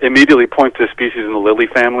immediately point to species in the lily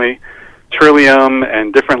family. Trillium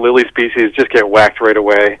and different lily species just get whacked right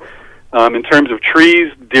away. In terms of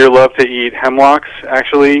trees, deer love to eat hemlocks,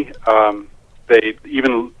 actually.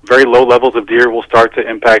 Even very low levels of deer will start to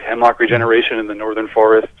impact hemlock regeneration in the northern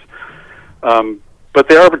forests. But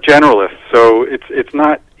they are generalists, so it's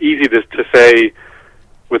not easy to say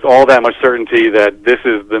with all that much certainty that this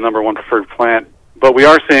is the number one preferred plant. But we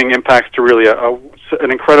are seeing impacts to really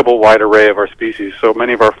an incredible wide array of our species. So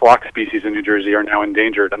many of our flock species in New Jersey are now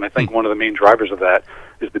endangered, and I think one of the main drivers of that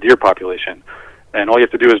is the deer population. And all you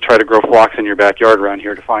have to do is try to grow flocks in your backyard around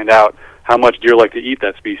here to find out how much deer like to eat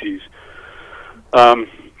that species. So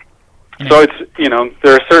it's, you know,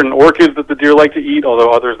 there are certain orchids that the deer like to eat,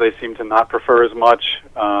 although others they seem to not prefer as much.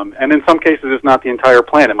 And in some cases, it's not the entire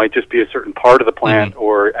plant. It might just be a certain part of the plant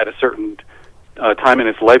or at a certain time in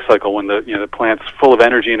its life cycle when the plant's full of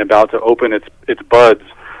energy and about to open its buds.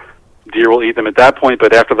 Deer will eat them at that point,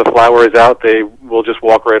 but after the flower is out, they will just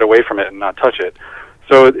walk right away from it and not touch it.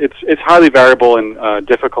 So it's highly variable and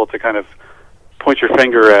difficult to kind of point your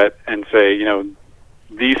finger at and say, you know,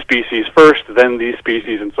 these species first, then these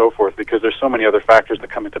species, and so forth, because there's so many other factors that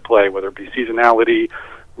come into play, whether it be seasonality,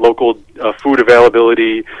 local food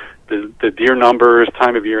availability, the deer numbers,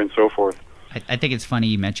 time of year, and so forth. I think it's funny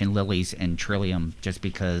you mentioned lilies and trillium, just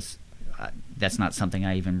because that's not something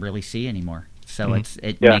I even really see anymore. So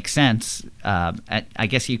it makes sense. I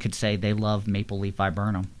guess you could say they love maple leaf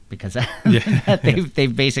viburnum because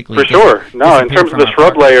they've basically for sure. No, in terms of the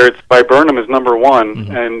shrub layer, it's viburnum is number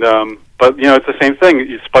one, and but you know it's the same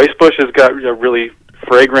thing. Spice bush has got really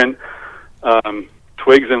fragrant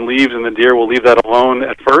twigs and leaves, and the deer will leave that alone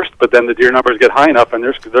at first. But then the deer numbers get high enough, and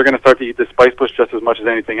they're going to start to eat the spice bush just as much as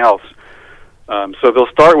anything else. So they'll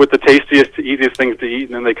start with the tastiest, easiest things to eat,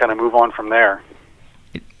 and then they kind of move on from there.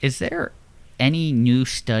 Is there any new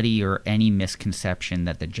study or any misconception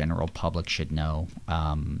that the general public should know?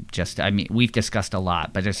 I mean, we've discussed a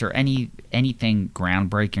lot, but is there anything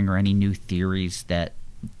groundbreaking or any new theories that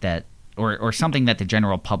or something that the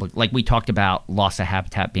general public, like we talked about loss of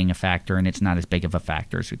habitat being a factor, and it's not as big of a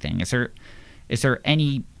factor as we think. Is there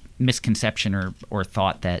any misconception or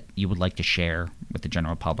thought that you would like to share with the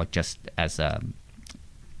general public, just as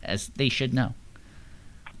they should know?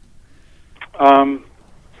 I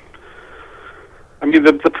mean,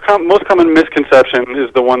 the most common misconception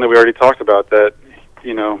is the one that we already talked about, that,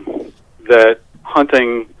 you know, that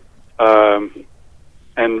hunting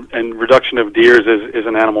and reduction of deers is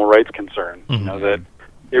an animal rights concern. You know, that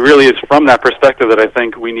it really is from that perspective that I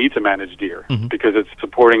think we need to manage deer, because it's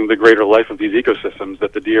supporting the greater life of these ecosystems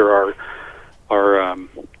that the deer are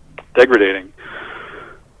degrading.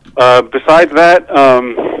 Besides that,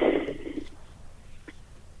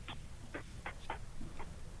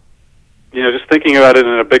 you know, just thinking about it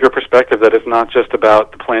in a bigger perspective, that it's not just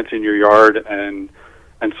about the plants in your yard and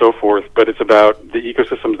so forth, but it's about the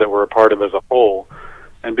ecosystems that we're a part of as a whole,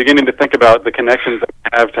 and beginning to think about the connections that we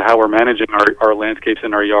have to how we're managing our landscapes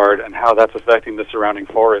in our yard and how that's affecting the surrounding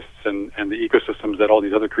forests and the ecosystems that all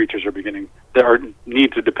these other creatures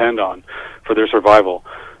need to depend on for their survival.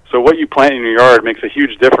 So what you plant in your yard makes a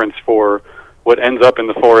huge difference for what ends up in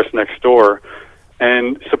the forest next door,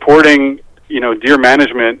 and supporting, you know, deer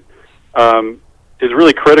management is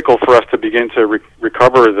really critical for us to begin to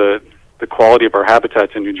recover the quality of our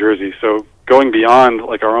habitats in New Jersey. So going beyond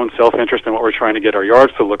like our own self-interest in what we're trying to get our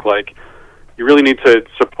yards to look like, You really need to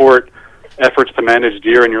support efforts to manage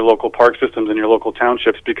deer in your local park systems and your local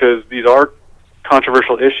townships, because these are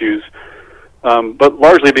controversial issues, but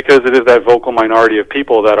largely because it is that vocal minority of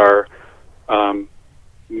people that are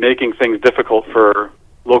making things difficult for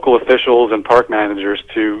local officials and park managers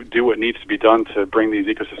to do what needs to be done to bring these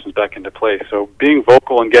ecosystems back into place. So being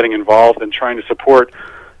vocal and getting involved and trying to support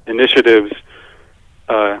initiatives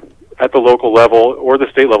at the local level, or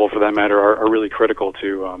the state level for that matter, are really critical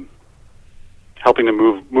to helping to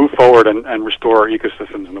move forward and restore our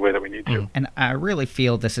ecosystems in the way that we need to. And I really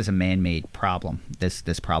feel this is a man-made problem.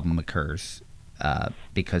 This problem occurs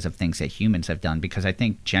because of things that humans have done. Because I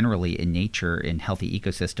think generally in nature, in healthy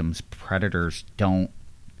ecosystems, predators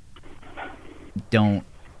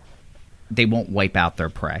they won't wipe out their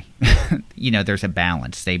prey. There's a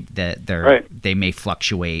balance. They may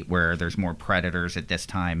fluctuate where there's more predators at this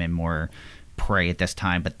time and more prey at this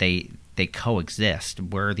time, but they coexist.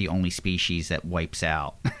 We're the only species that wipes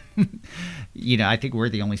out. I think we're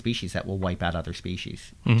the only species that will wipe out other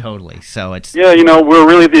species. Totally. So it's we're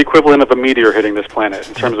really the equivalent of a meteor hitting this planet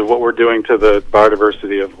in terms of what we're doing to the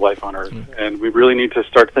biodiversity of life on Earth, and we really need to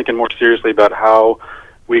start thinking more seriously about how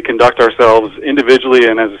we conduct ourselves individually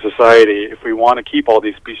and as a society if we want to keep all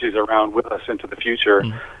these species around with us into the future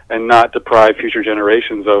and not deprive future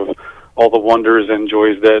generations of all the wonders and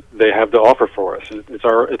joys that they have to offer for us.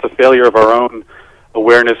 It's a failure of our own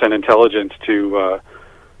awareness and intelligence to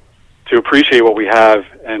appreciate what we have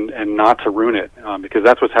and not to ruin it, because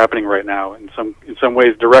that's what's happening right now in some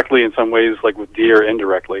ways directly, in some ways like with deer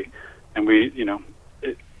indirectly, and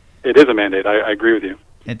it is a mandate. I agree with you.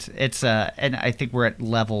 It's and I think we're at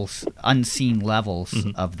unseen levels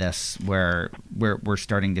of this, where we're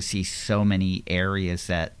starting to see so many areas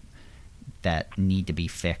that need to be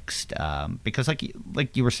fixed, because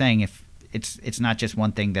like you were saying, if it's not just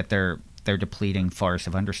one thing that they're depleting forests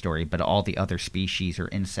of understory, but all the other species or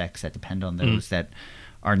insects that depend on those that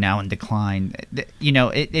are now in decline.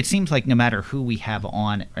 It seems like no matter who we have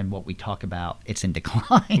on and what we talk about, it's in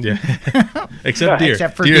decline. Yeah. Except deer.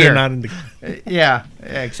 Except for deer. Deer Are not in decline. Yeah,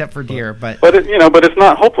 except for deer. But it's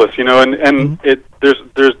not hopeless.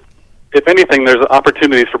 There's if anything, there's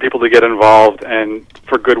opportunities for people to get involved and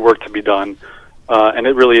for good work to be done. And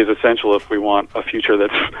it really is essential if we want a future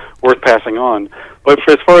that's worth passing on. But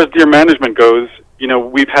as far as deer management goes,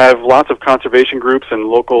 we've had lots of conservation groups and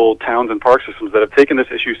local towns and park systems that have taken this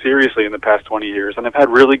issue seriously in the past 20 years and have had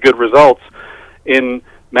really good results in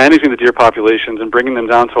managing the deer populations and bringing them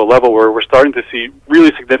down to a level where we're starting to see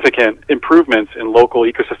really significant improvements in local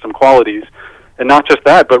ecosystem qualities. And not just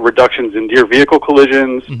that, but reductions in deer vehicle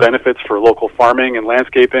collisions, benefits for local farming and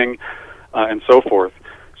landscaping, and so forth.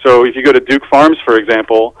 So if you go to Duke Farms, for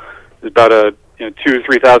example, it's about a 2,000 to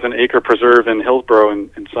 3,000 acre preserve in Hillsborough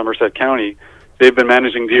in Somerset County. They've been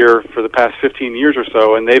managing deer for the past 15 years or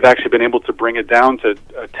so, and they've actually been able to bring it down to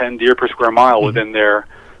 10 deer per square mile within their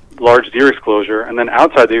large deer exclosure. And then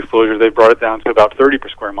outside the exclosure, they've brought it down to about 30 per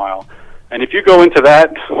square mile. And if you go into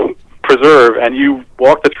that preserve and you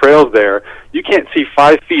walk the trails there, you can't see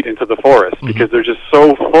 5 feet into the forest because they're just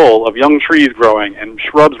so full of young trees growing and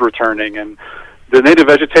shrubs returning, and the native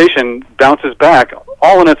vegetation bounces back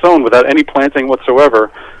all on its own without any planting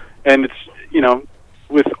whatsoever. And it's,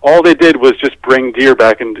 with all they did was just bring deer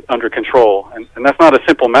back under control. And that's not a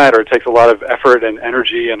simple matter. It takes a lot of effort and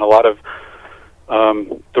energy and a lot of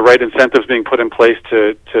the right incentives being put in place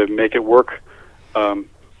to make it work.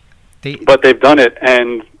 But they've done it,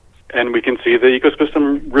 and we can see the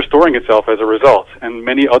ecosystem restoring itself as a result. And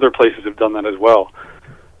many other places have done that as well.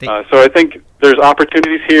 So I think there's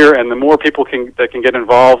opportunities here, and the more people that can get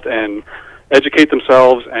involved and educate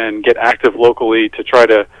themselves and get active locally to try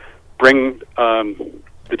to bring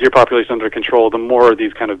the deer population under control, the more of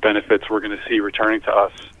these kind of benefits we're going to see returning to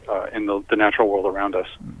us in the natural world around us.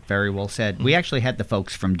 Very well said. We actually had the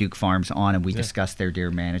folks from Duke Farms on, and we discussed their deer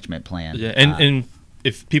management plan. Yeah, and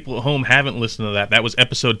if people at home haven't listened to that was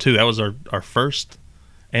episode 2. That was our first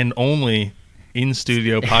and only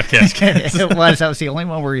in-studio podcast guest. That was the only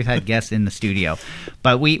one where we've had guests in the studio.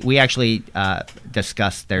 But we actually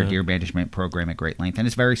discussed their deer management program at great length, and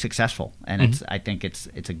it's very successful. And I think it's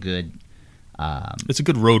a good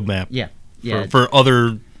roadmap. Yeah. For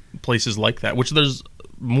other places like that, which there's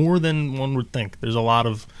more than one would think. There's a lot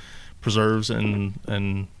of preserves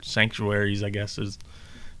and sanctuaries, I guess,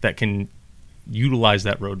 that can utilize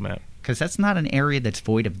that roadmap. Because that's not an area that's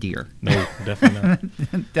void of deer. No, definitely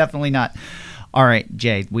not. Definitely not. All right,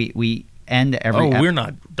 Jay, we end every... we're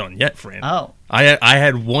not done yet, Fran. Oh. I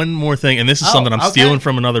had one more thing, and this is something I'm stealing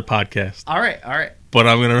from another podcast. All right. But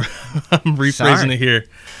I'm rephrasing it here.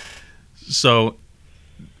 So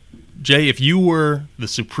Jay, if you were the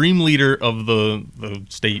supreme leader of the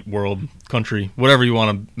state, world, country, whatever you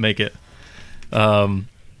want to make it,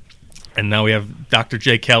 and now we have Dr.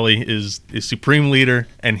 Jay Kelly is supreme leader,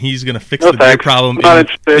 and he's going to fix the deer problem.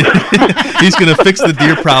 He's going to fix the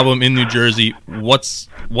deer problem in New Jersey. What's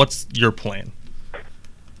your plan?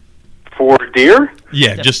 For deer?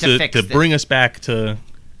 Yeah, just to bring us back to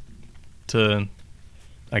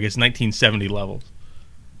I guess 1970 levels.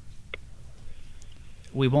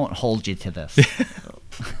 We won't hold you to this.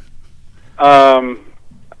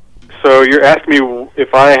 So you're asking me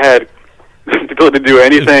if I had the ability to do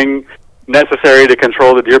anything necessary to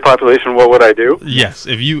control the deer population, what would I do? Yes,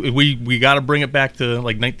 if we got to bring it back to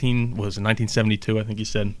like 1972, I think you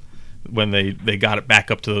said, when they got it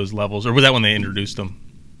back up to those levels, or was that when they introduced them?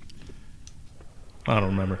 I don't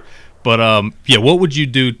remember. But yeah, what would you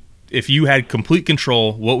do if you had complete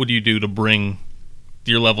control? What would you do to bring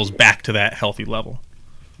deer levels back to that healthy level?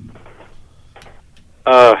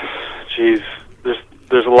 Geez,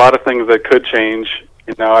 there's a lot of things that could change.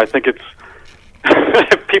 You know, I think it's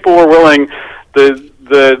if people were willing, the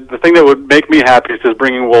thing that would make me happiest is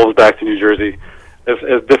bringing wolves back to New Jersey.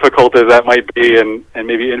 As difficult as that might be, and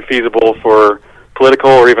maybe infeasible for political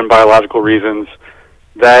or even biological reasons,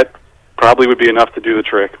 that probably would be enough to do the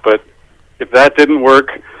trick. But if that didn't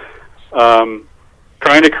work,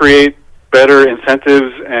 trying to create better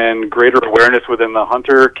incentives and greater awareness within the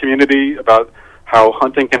hunter community about how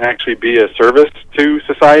hunting can actually be a service to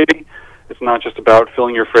society. It's not just about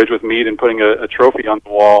filling your fridge with meat and putting a trophy on the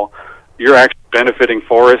wall. You're actually benefiting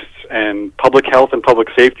forests and public health and public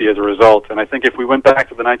safety as a result. And I think if we went back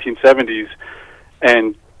to the 1970s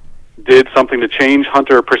and did something to change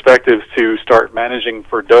hunter perspectives to start managing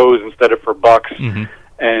for does instead of for bucks,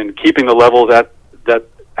 and keeping the levels at that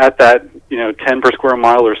 10 per square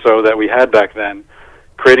mile or so that we had back then,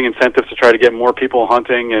 creating incentives to try to get more people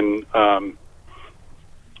hunting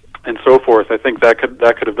and so forth, I think that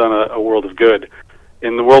could have done a world of good.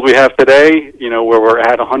 In the world we have today, where we're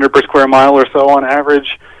at 100 per square mile or so on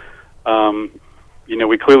average,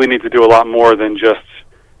 we clearly need to do a lot more than just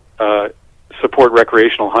support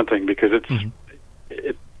recreational hunting, because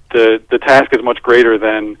the task is much greater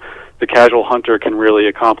than the casual hunter can really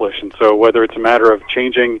accomplish. And so whether it's a matter of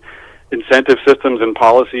changing incentive systems and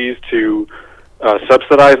policies to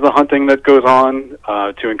subsidize the hunting that goes on,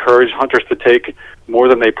 to encourage hunters to take more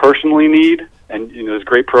than they personally need, and there's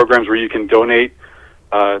great programs where you can donate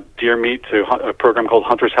deer meat to a program called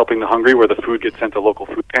Hunters Helping the Hungry, where the food gets sent to local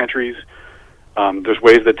food pantries. There's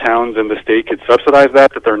ways that towns and the state could subsidize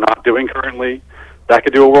that they're not doing currently. That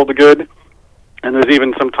could do a world of good. And there's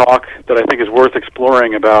even some talk that I think is worth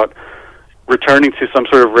exploring about returning to some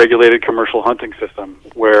sort of regulated commercial hunting system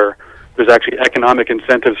where there's actually economic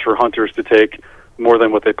incentives for hunters to take more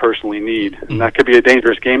than what they personally need. And that could be a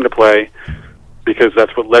dangerous game to play, because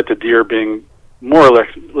that's what led to deer being more or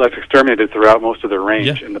less exterminated throughout most of their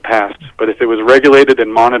range in the past. But if it was regulated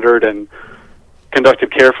and monitored and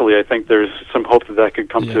conducted carefully, I think there's some hope that could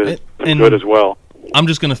come to some good as well. I'm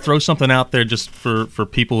just going to throw something out there just for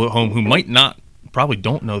people at home who probably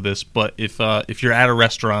don't know this, but if you're at a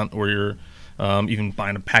restaurant or you're even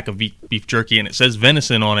buying a pack of beef jerky and it says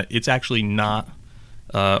venison on it, it's actually not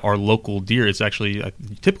our local deer. It's actually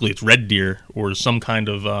typically it's red deer or some kind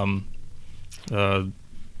of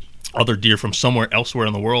other deer from somewhere elsewhere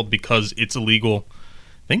in the world, because it's illegal,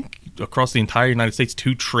 I think, across the entire United States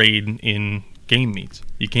to trade in game meats.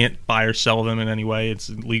 You can't buy or sell them in any way. It's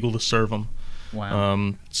illegal to serve them.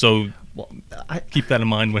 Wow. Keep that in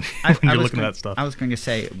mind when you're looking at that stuff. I was going to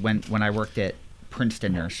say, when I worked at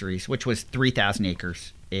Princeton Nurseries, which was 3,000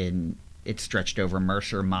 acres, it stretched over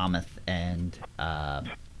Mercer, Monmouth, and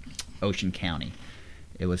Ocean County.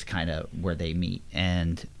 It was kind of where they meet.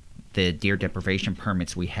 And the deer deprivation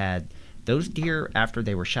permits we had, those deer, after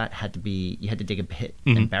they were shot, you had to dig a pit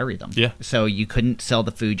and bury them. Yeah. So you couldn't sell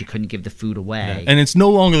the food, you couldn't give the food away. Yeah. And it's no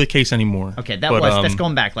longer the case anymore. Okay, that's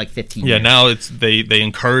going back like 15 years. Yeah, now it's they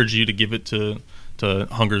encourage you to give it to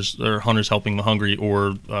Hunters Helping the Hungry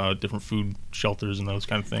or different food shelters and those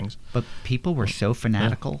kind of things. But people were so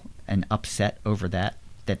fanatical and upset over that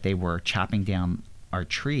they were chopping down our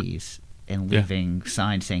trees and leaving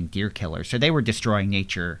signs saying deer killers. So they were destroying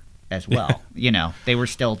nature as well. They were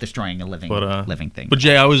still destroying a living thing. But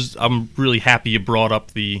Jay, I'm really happy you brought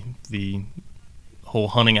up the whole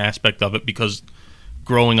hunting aspect of it, because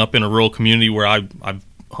growing up in a rural community where I've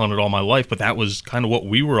hunted all my life, but that was kind of what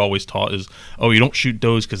we were always taught is, you don't shoot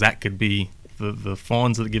does because that could be the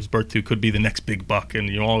fawns that it gives birth to could be the next big buck, and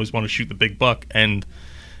you always want to shoot the big buck. And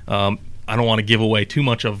I don't want to give away too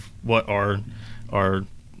much of what our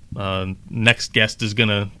next guest is going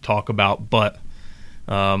to talk about, but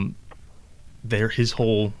his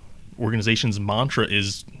whole organization's mantra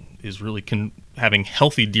is really having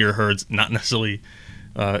healthy deer herds, not necessarily.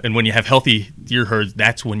 And when you have healthy deer herds,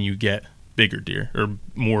 that's when you get bigger deer or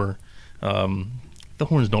more. The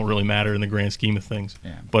horns don't really matter in the grand scheme of things,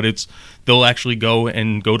 but they'll actually go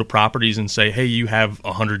to properties and say, hey, you have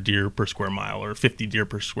 100 deer per square mile or 50 deer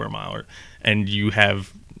per square mile, and you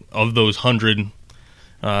have, of those 100,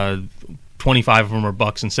 25 of them are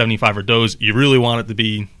bucks and 75 are does. You really want it to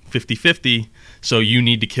be 50-50, so you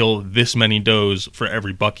need to kill this many does for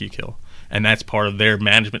every buck you kill. And that's part of their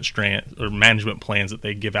management plans that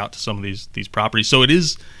they give out to some of these properties. So it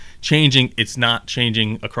is changing. It's not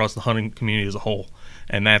changing across the hunting community as a whole.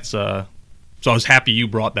 And that's so I was happy you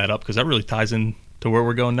brought that up, because that really ties in to where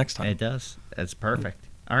we're going next time. It does. That's perfect.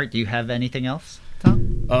 All right. Do you have anything else,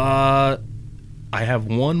 Tom? I have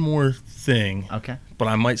one more thing. Okay. But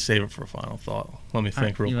I might save it for a final thought. Let me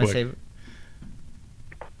think real quick. Save it?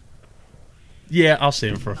 Yeah, I'll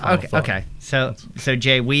save it for a final thought. Okay. So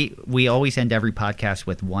Jay, we always end every podcast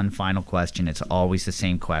with one final question. It's always the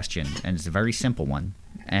same question, and it's a very simple one.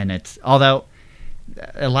 And although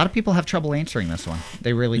a lot of people have trouble answering this one.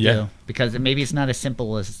 They really do, because maybe it's not as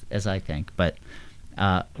simple as I think. But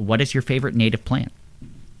what is your favorite native plant?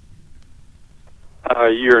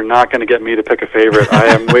 You're not going to get me to pick a favorite. I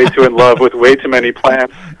am way too in love with way too many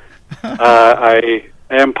plants. I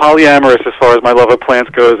am polyamorous as far as my love of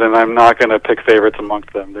plants goes, and I'm not going to pick favorites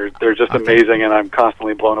amongst them. They're just amazing, and I'm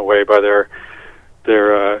constantly blown away by their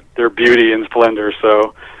beauty and splendor.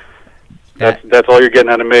 So that's all you're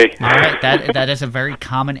getting out of me. All right, that is a very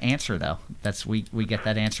common answer, though. We get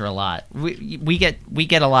that answer a lot. We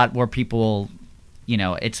get a lot where people,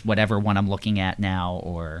 it's whatever one I'm looking at now,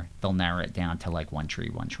 or they'll narrow it down to like one tree,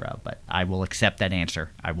 one shrub. But I will accept that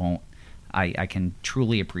answer. I won't. I can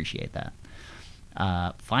truly appreciate that.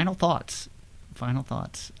 Final thoughts.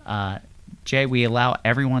 Jay, we allow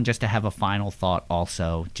everyone just to have a final thought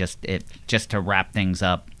also, just to wrap things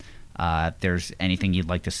up. If there's anything you'd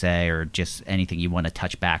like to say, or just anything you want to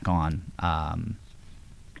touch back on,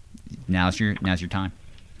 now's your time.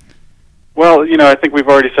 Well, I think we've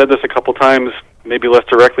already said this a couple times, maybe less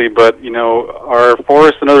directly, but our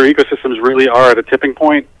forests and other ecosystems really are at a tipping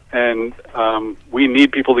point, and we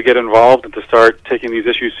need people to get involved and to start taking these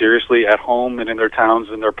issues seriously at home and in their towns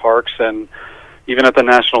and their parks, and even at the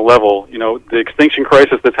national level. The extinction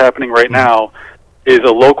crisis that's happening right now is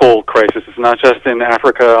a local crisis. It's not just in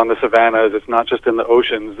Africa on the savannas. It's not just in the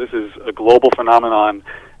oceans. This is a global phenomenon,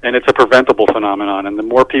 and it's a preventable phenomenon. And the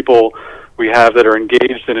more people we have that are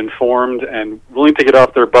engaged and informed and willing to get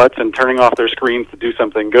off their butts and turning off their screens to do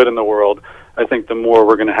something good in the world, I think the more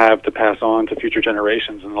we're going to have to pass on to future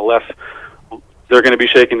generations, and the less they're going to be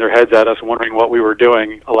shaking their heads at us, wondering what we were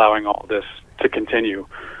doing, allowing all this to continue.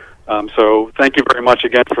 So thank you very much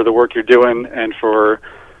again for the work you're doing, and for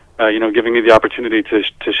giving me the opportunity to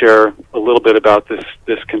share a little bit about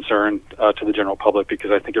this concern to the general public,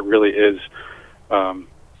 because I think it really is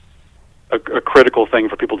a critical thing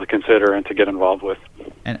for people to consider and to get involved with.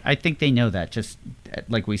 And I think they know that. Just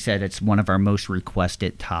like we said, it's one of our most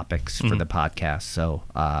requested topics for the podcast. So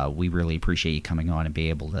we really appreciate you coming on and be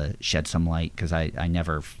able to shed some light, because I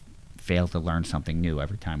never fail to learn something new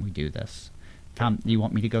every time we do this. Tom, do you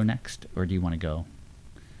want me to go next, or do you want to go?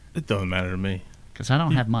 It doesn't matter to me. Because I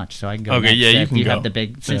don't have much, so I can go okay, next. Yeah, you can you go. Have the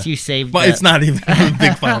big, since you saved. But it's not even a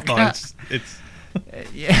big final thought. It's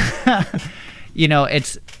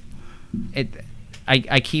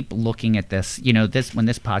I keep looking at this. When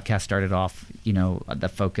this podcast started off,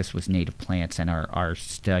 the focus was native plants, and our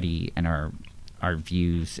study and our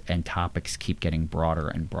views and topics keep getting broader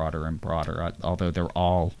and broader and broader, although they're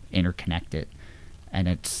all interconnected. And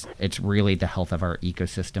it's really the health of our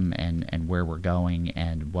ecosystem and where we're going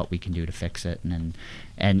and what we can do to fix it. And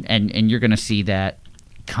you're going to see that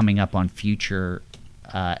coming up on future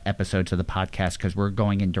episodes of the podcast, because we're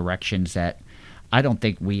going in directions that I don't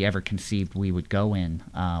think we ever conceived we would go in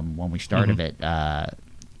when we started it.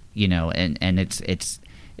 And it's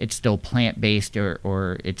still plant based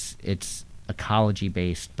or it's ecology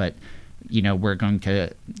based, but we're going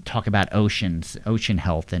to talk about ocean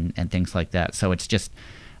health and things like that. So it's just,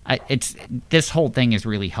 this whole thing has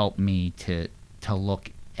really helped me to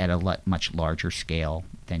look at a much larger scale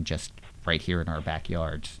than just right here in our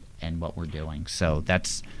backyards and what we're doing. So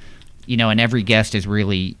that's, and every guest has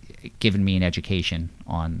really given me an education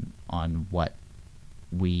on what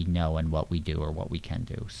we know and what we do or what we can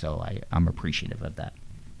do. So I'm appreciative of that.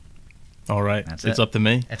 All right. It's up to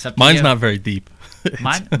me. It's up to Mine's you. not very deep.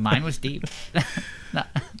 Mine was deep. No.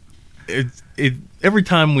 Every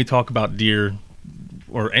time we talk about deer,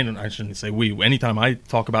 and I shouldn't say we, anytime I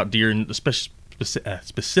talk about deer, and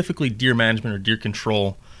specifically deer management or deer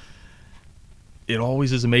control, it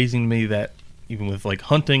always is amazing to me that even with like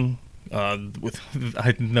hunting,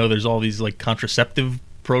 I know there's all these like contraceptive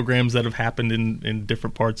programs that have happened in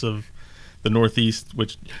different parts of the Northeast,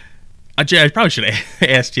 which Jay, I probably should have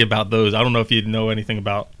asked you about those. I don't know if you know anything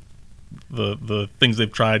about the things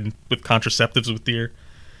they've tried with contraceptives with deer.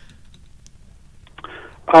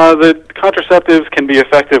 The contraceptives can be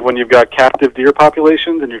effective when you've got captive deer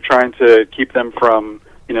populations and you're trying to keep them from,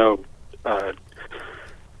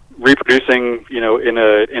 reproducing, in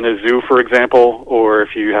a zoo, for example, or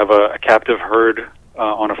if you have a captive herd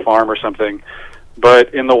on a farm or something.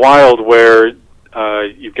 But in the wild, where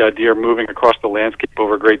you've got deer moving across the landscape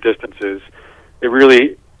over great distances, it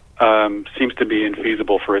really seems to be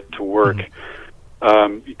infeasible for it to work.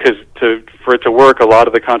 Because for it to work, a lot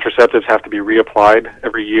of the contraceptives have to be reapplied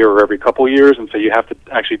every year or every couple years, and so you have to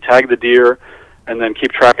actually tag the deer and then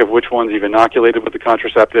keep track of which ones you've inoculated with the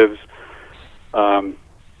contraceptives.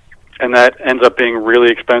 And that ends up being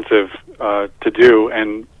really expensive to do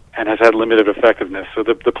and has had limited effectiveness. So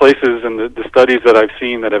the places and the studies that I've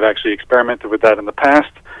seen that have actually experimented with that in the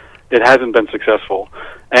past, it hasn't been successful.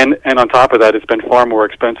 And on top of that, it's been far more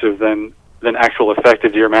expensive than actual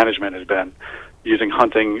effective deer management has been, using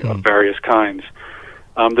hunting of various kinds.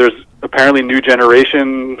 There's apparently new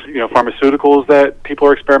generation, pharmaceuticals that people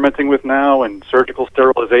are experimenting with now, and surgical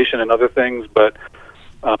sterilization and other things, but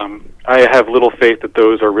I have little faith that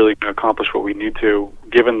those are really going to accomplish what we need to,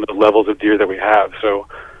 given the levels of deer that we have. So,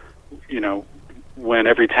 when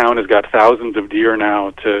every town has got thousands of deer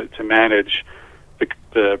now to manage,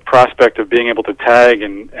 the prospect of being able to tag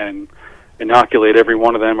and inoculate every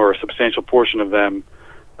one of them or a substantial portion of them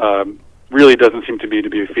really doesn't seem to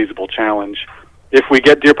be a feasible challenge. If we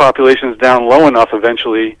get deer populations down low enough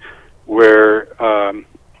eventually where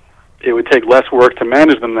it would take less work to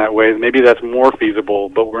manage them that way, maybe that's more feasible,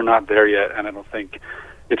 but we're not there yet, and I don't think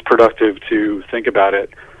it's productive to think about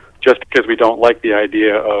it just because we don't like the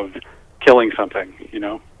idea of killing something,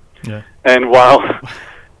 Yeah. And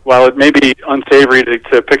while it may be unsavory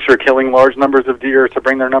to picture killing large numbers of deer to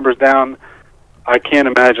bring their numbers down, I can't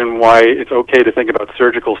imagine why it's okay to think about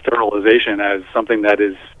surgical sterilization as something that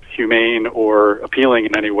is humane or appealing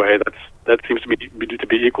in any way. That seems to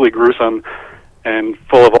be equally gruesome and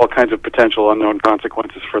full of all kinds of potential unknown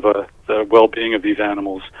consequences for the well-being of these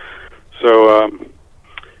animals. So,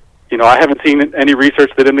 I haven't seen any research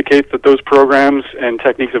that indicates that those programs and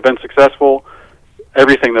techniques have been successful.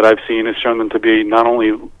 Everything that I've seen has shown them to be not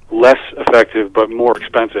only less effective, but more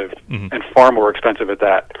expensive, and far more expensive at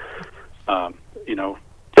that.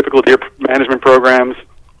 Typical deer management programs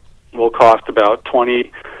will cost about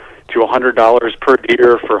 $20 to $100 per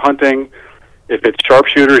deer for hunting. If it's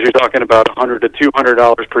sharpshooters, you're talking about $100 to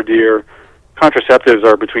 $200 per deer. Contraceptives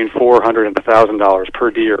are between $400 and $1,000 per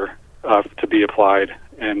deer to be applied,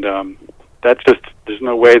 and that's just, there's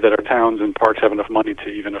no way that our towns and parks have enough money to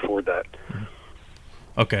even afford that.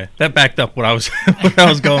 Okay, that backed up what I was where I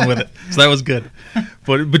was going with it, so that was good.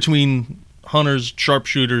 But between hunters,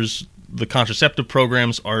 sharpshooters, the contraceptive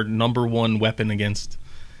programs, our number one weapon against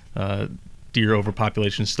deer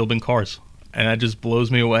overpopulation has still been cars. And that just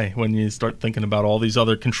blows me away when you start thinking about all these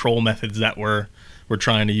other control methods that we're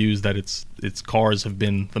trying to use, that it's cars have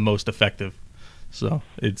been the most effective. So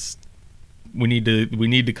we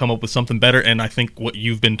need to come up with something better, and I think what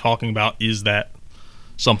you've been talking about is that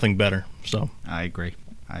something better. So I agree.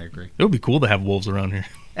 It would be cool to have wolves around here.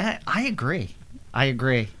 I agree.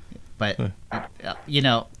 But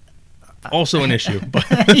also an issue, but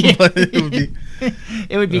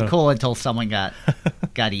it would be cool until someone got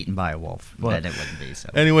eaten by a wolf. Then it wouldn't be so.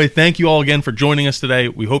 Anyway, thank you all again for joining us today.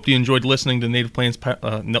 We hope you enjoyed listening to Native Plants.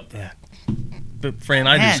 Fran,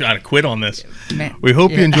 I just got to quit on this. We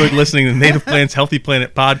hope you enjoyed listening to the Native Plants Healthy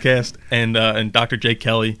Planet podcast and Dr. Jay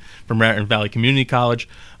Kelly from Raritan Valley Community College.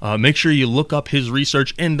 Make sure you look up his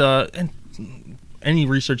research and any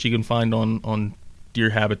research you can find on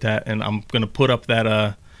deer habitat. And I'm going to put up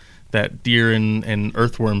that deer and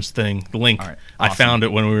earthworms thing, the link. Right, awesome. I found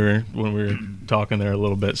it when we were talking there a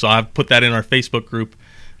little bit. So I've put that in our Facebook group.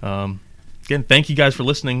 Again, thank you guys for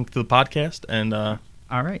listening to the podcast. And all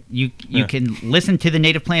right, you can listen to the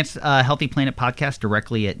Native Plants Healthy Planet podcast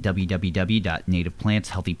directly at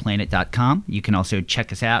www.nativeplantshealthyplanet.com. You can also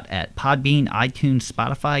check us out at Podbean, iTunes,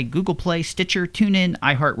 Spotify, Google Play, Stitcher, TuneIn,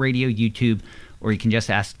 iHeartRadio, YouTube, or you can just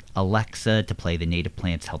ask Alexa to play the Native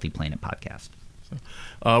Plants Healthy Planet podcast.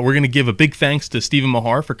 We're going to give a big thanks to Stephen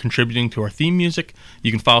Mahar for contributing to our theme music.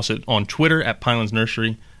 You can follow us on Twitter at Pinelands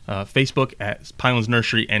Nursery, Facebook at Pinelands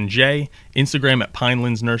Nursery NJ, Instagram at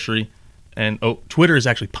Pinelands Nursery, And Twitter is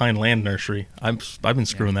actually Pineland Nursery. I've been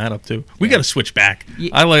screwing that up too. We got to switch back.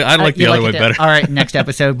 I like the other way better. All right, next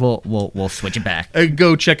episode we'll switch it back.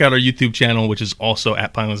 Go check out our YouTube channel, which is also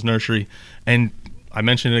at Pinelands Nursery. And I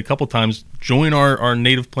mentioned it a couple times. Join our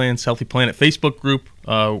Native Plants Healthy Planet Facebook group.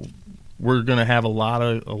 We're gonna have a lot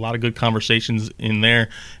of good conversations in there,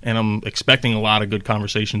 and I'm expecting a lot of good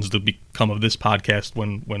conversations to become of this podcast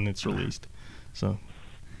when it's released. So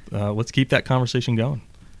let's keep that conversation going.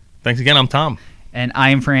 Thanks again. I'm Tom. And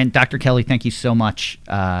I am Fran. Dr. Kelly, thank you so much.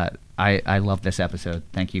 I love this episode.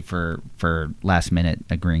 Thank you for last minute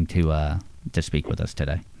agreeing to speak with us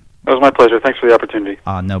today. It was my pleasure. Thanks for the opportunity.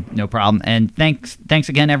 No problem. And thanks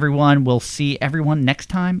again, everyone. We'll see everyone next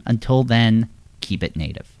time. Until then, keep it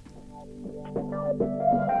native.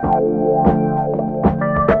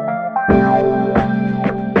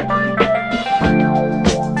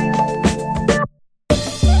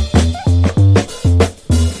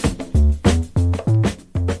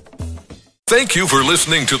 Thank you for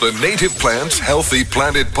listening to the Native Plants Healthy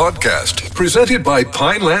Planet podcast, presented by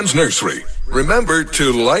Pinelands Nursery. Remember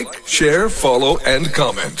to like, share, follow, and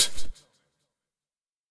comment.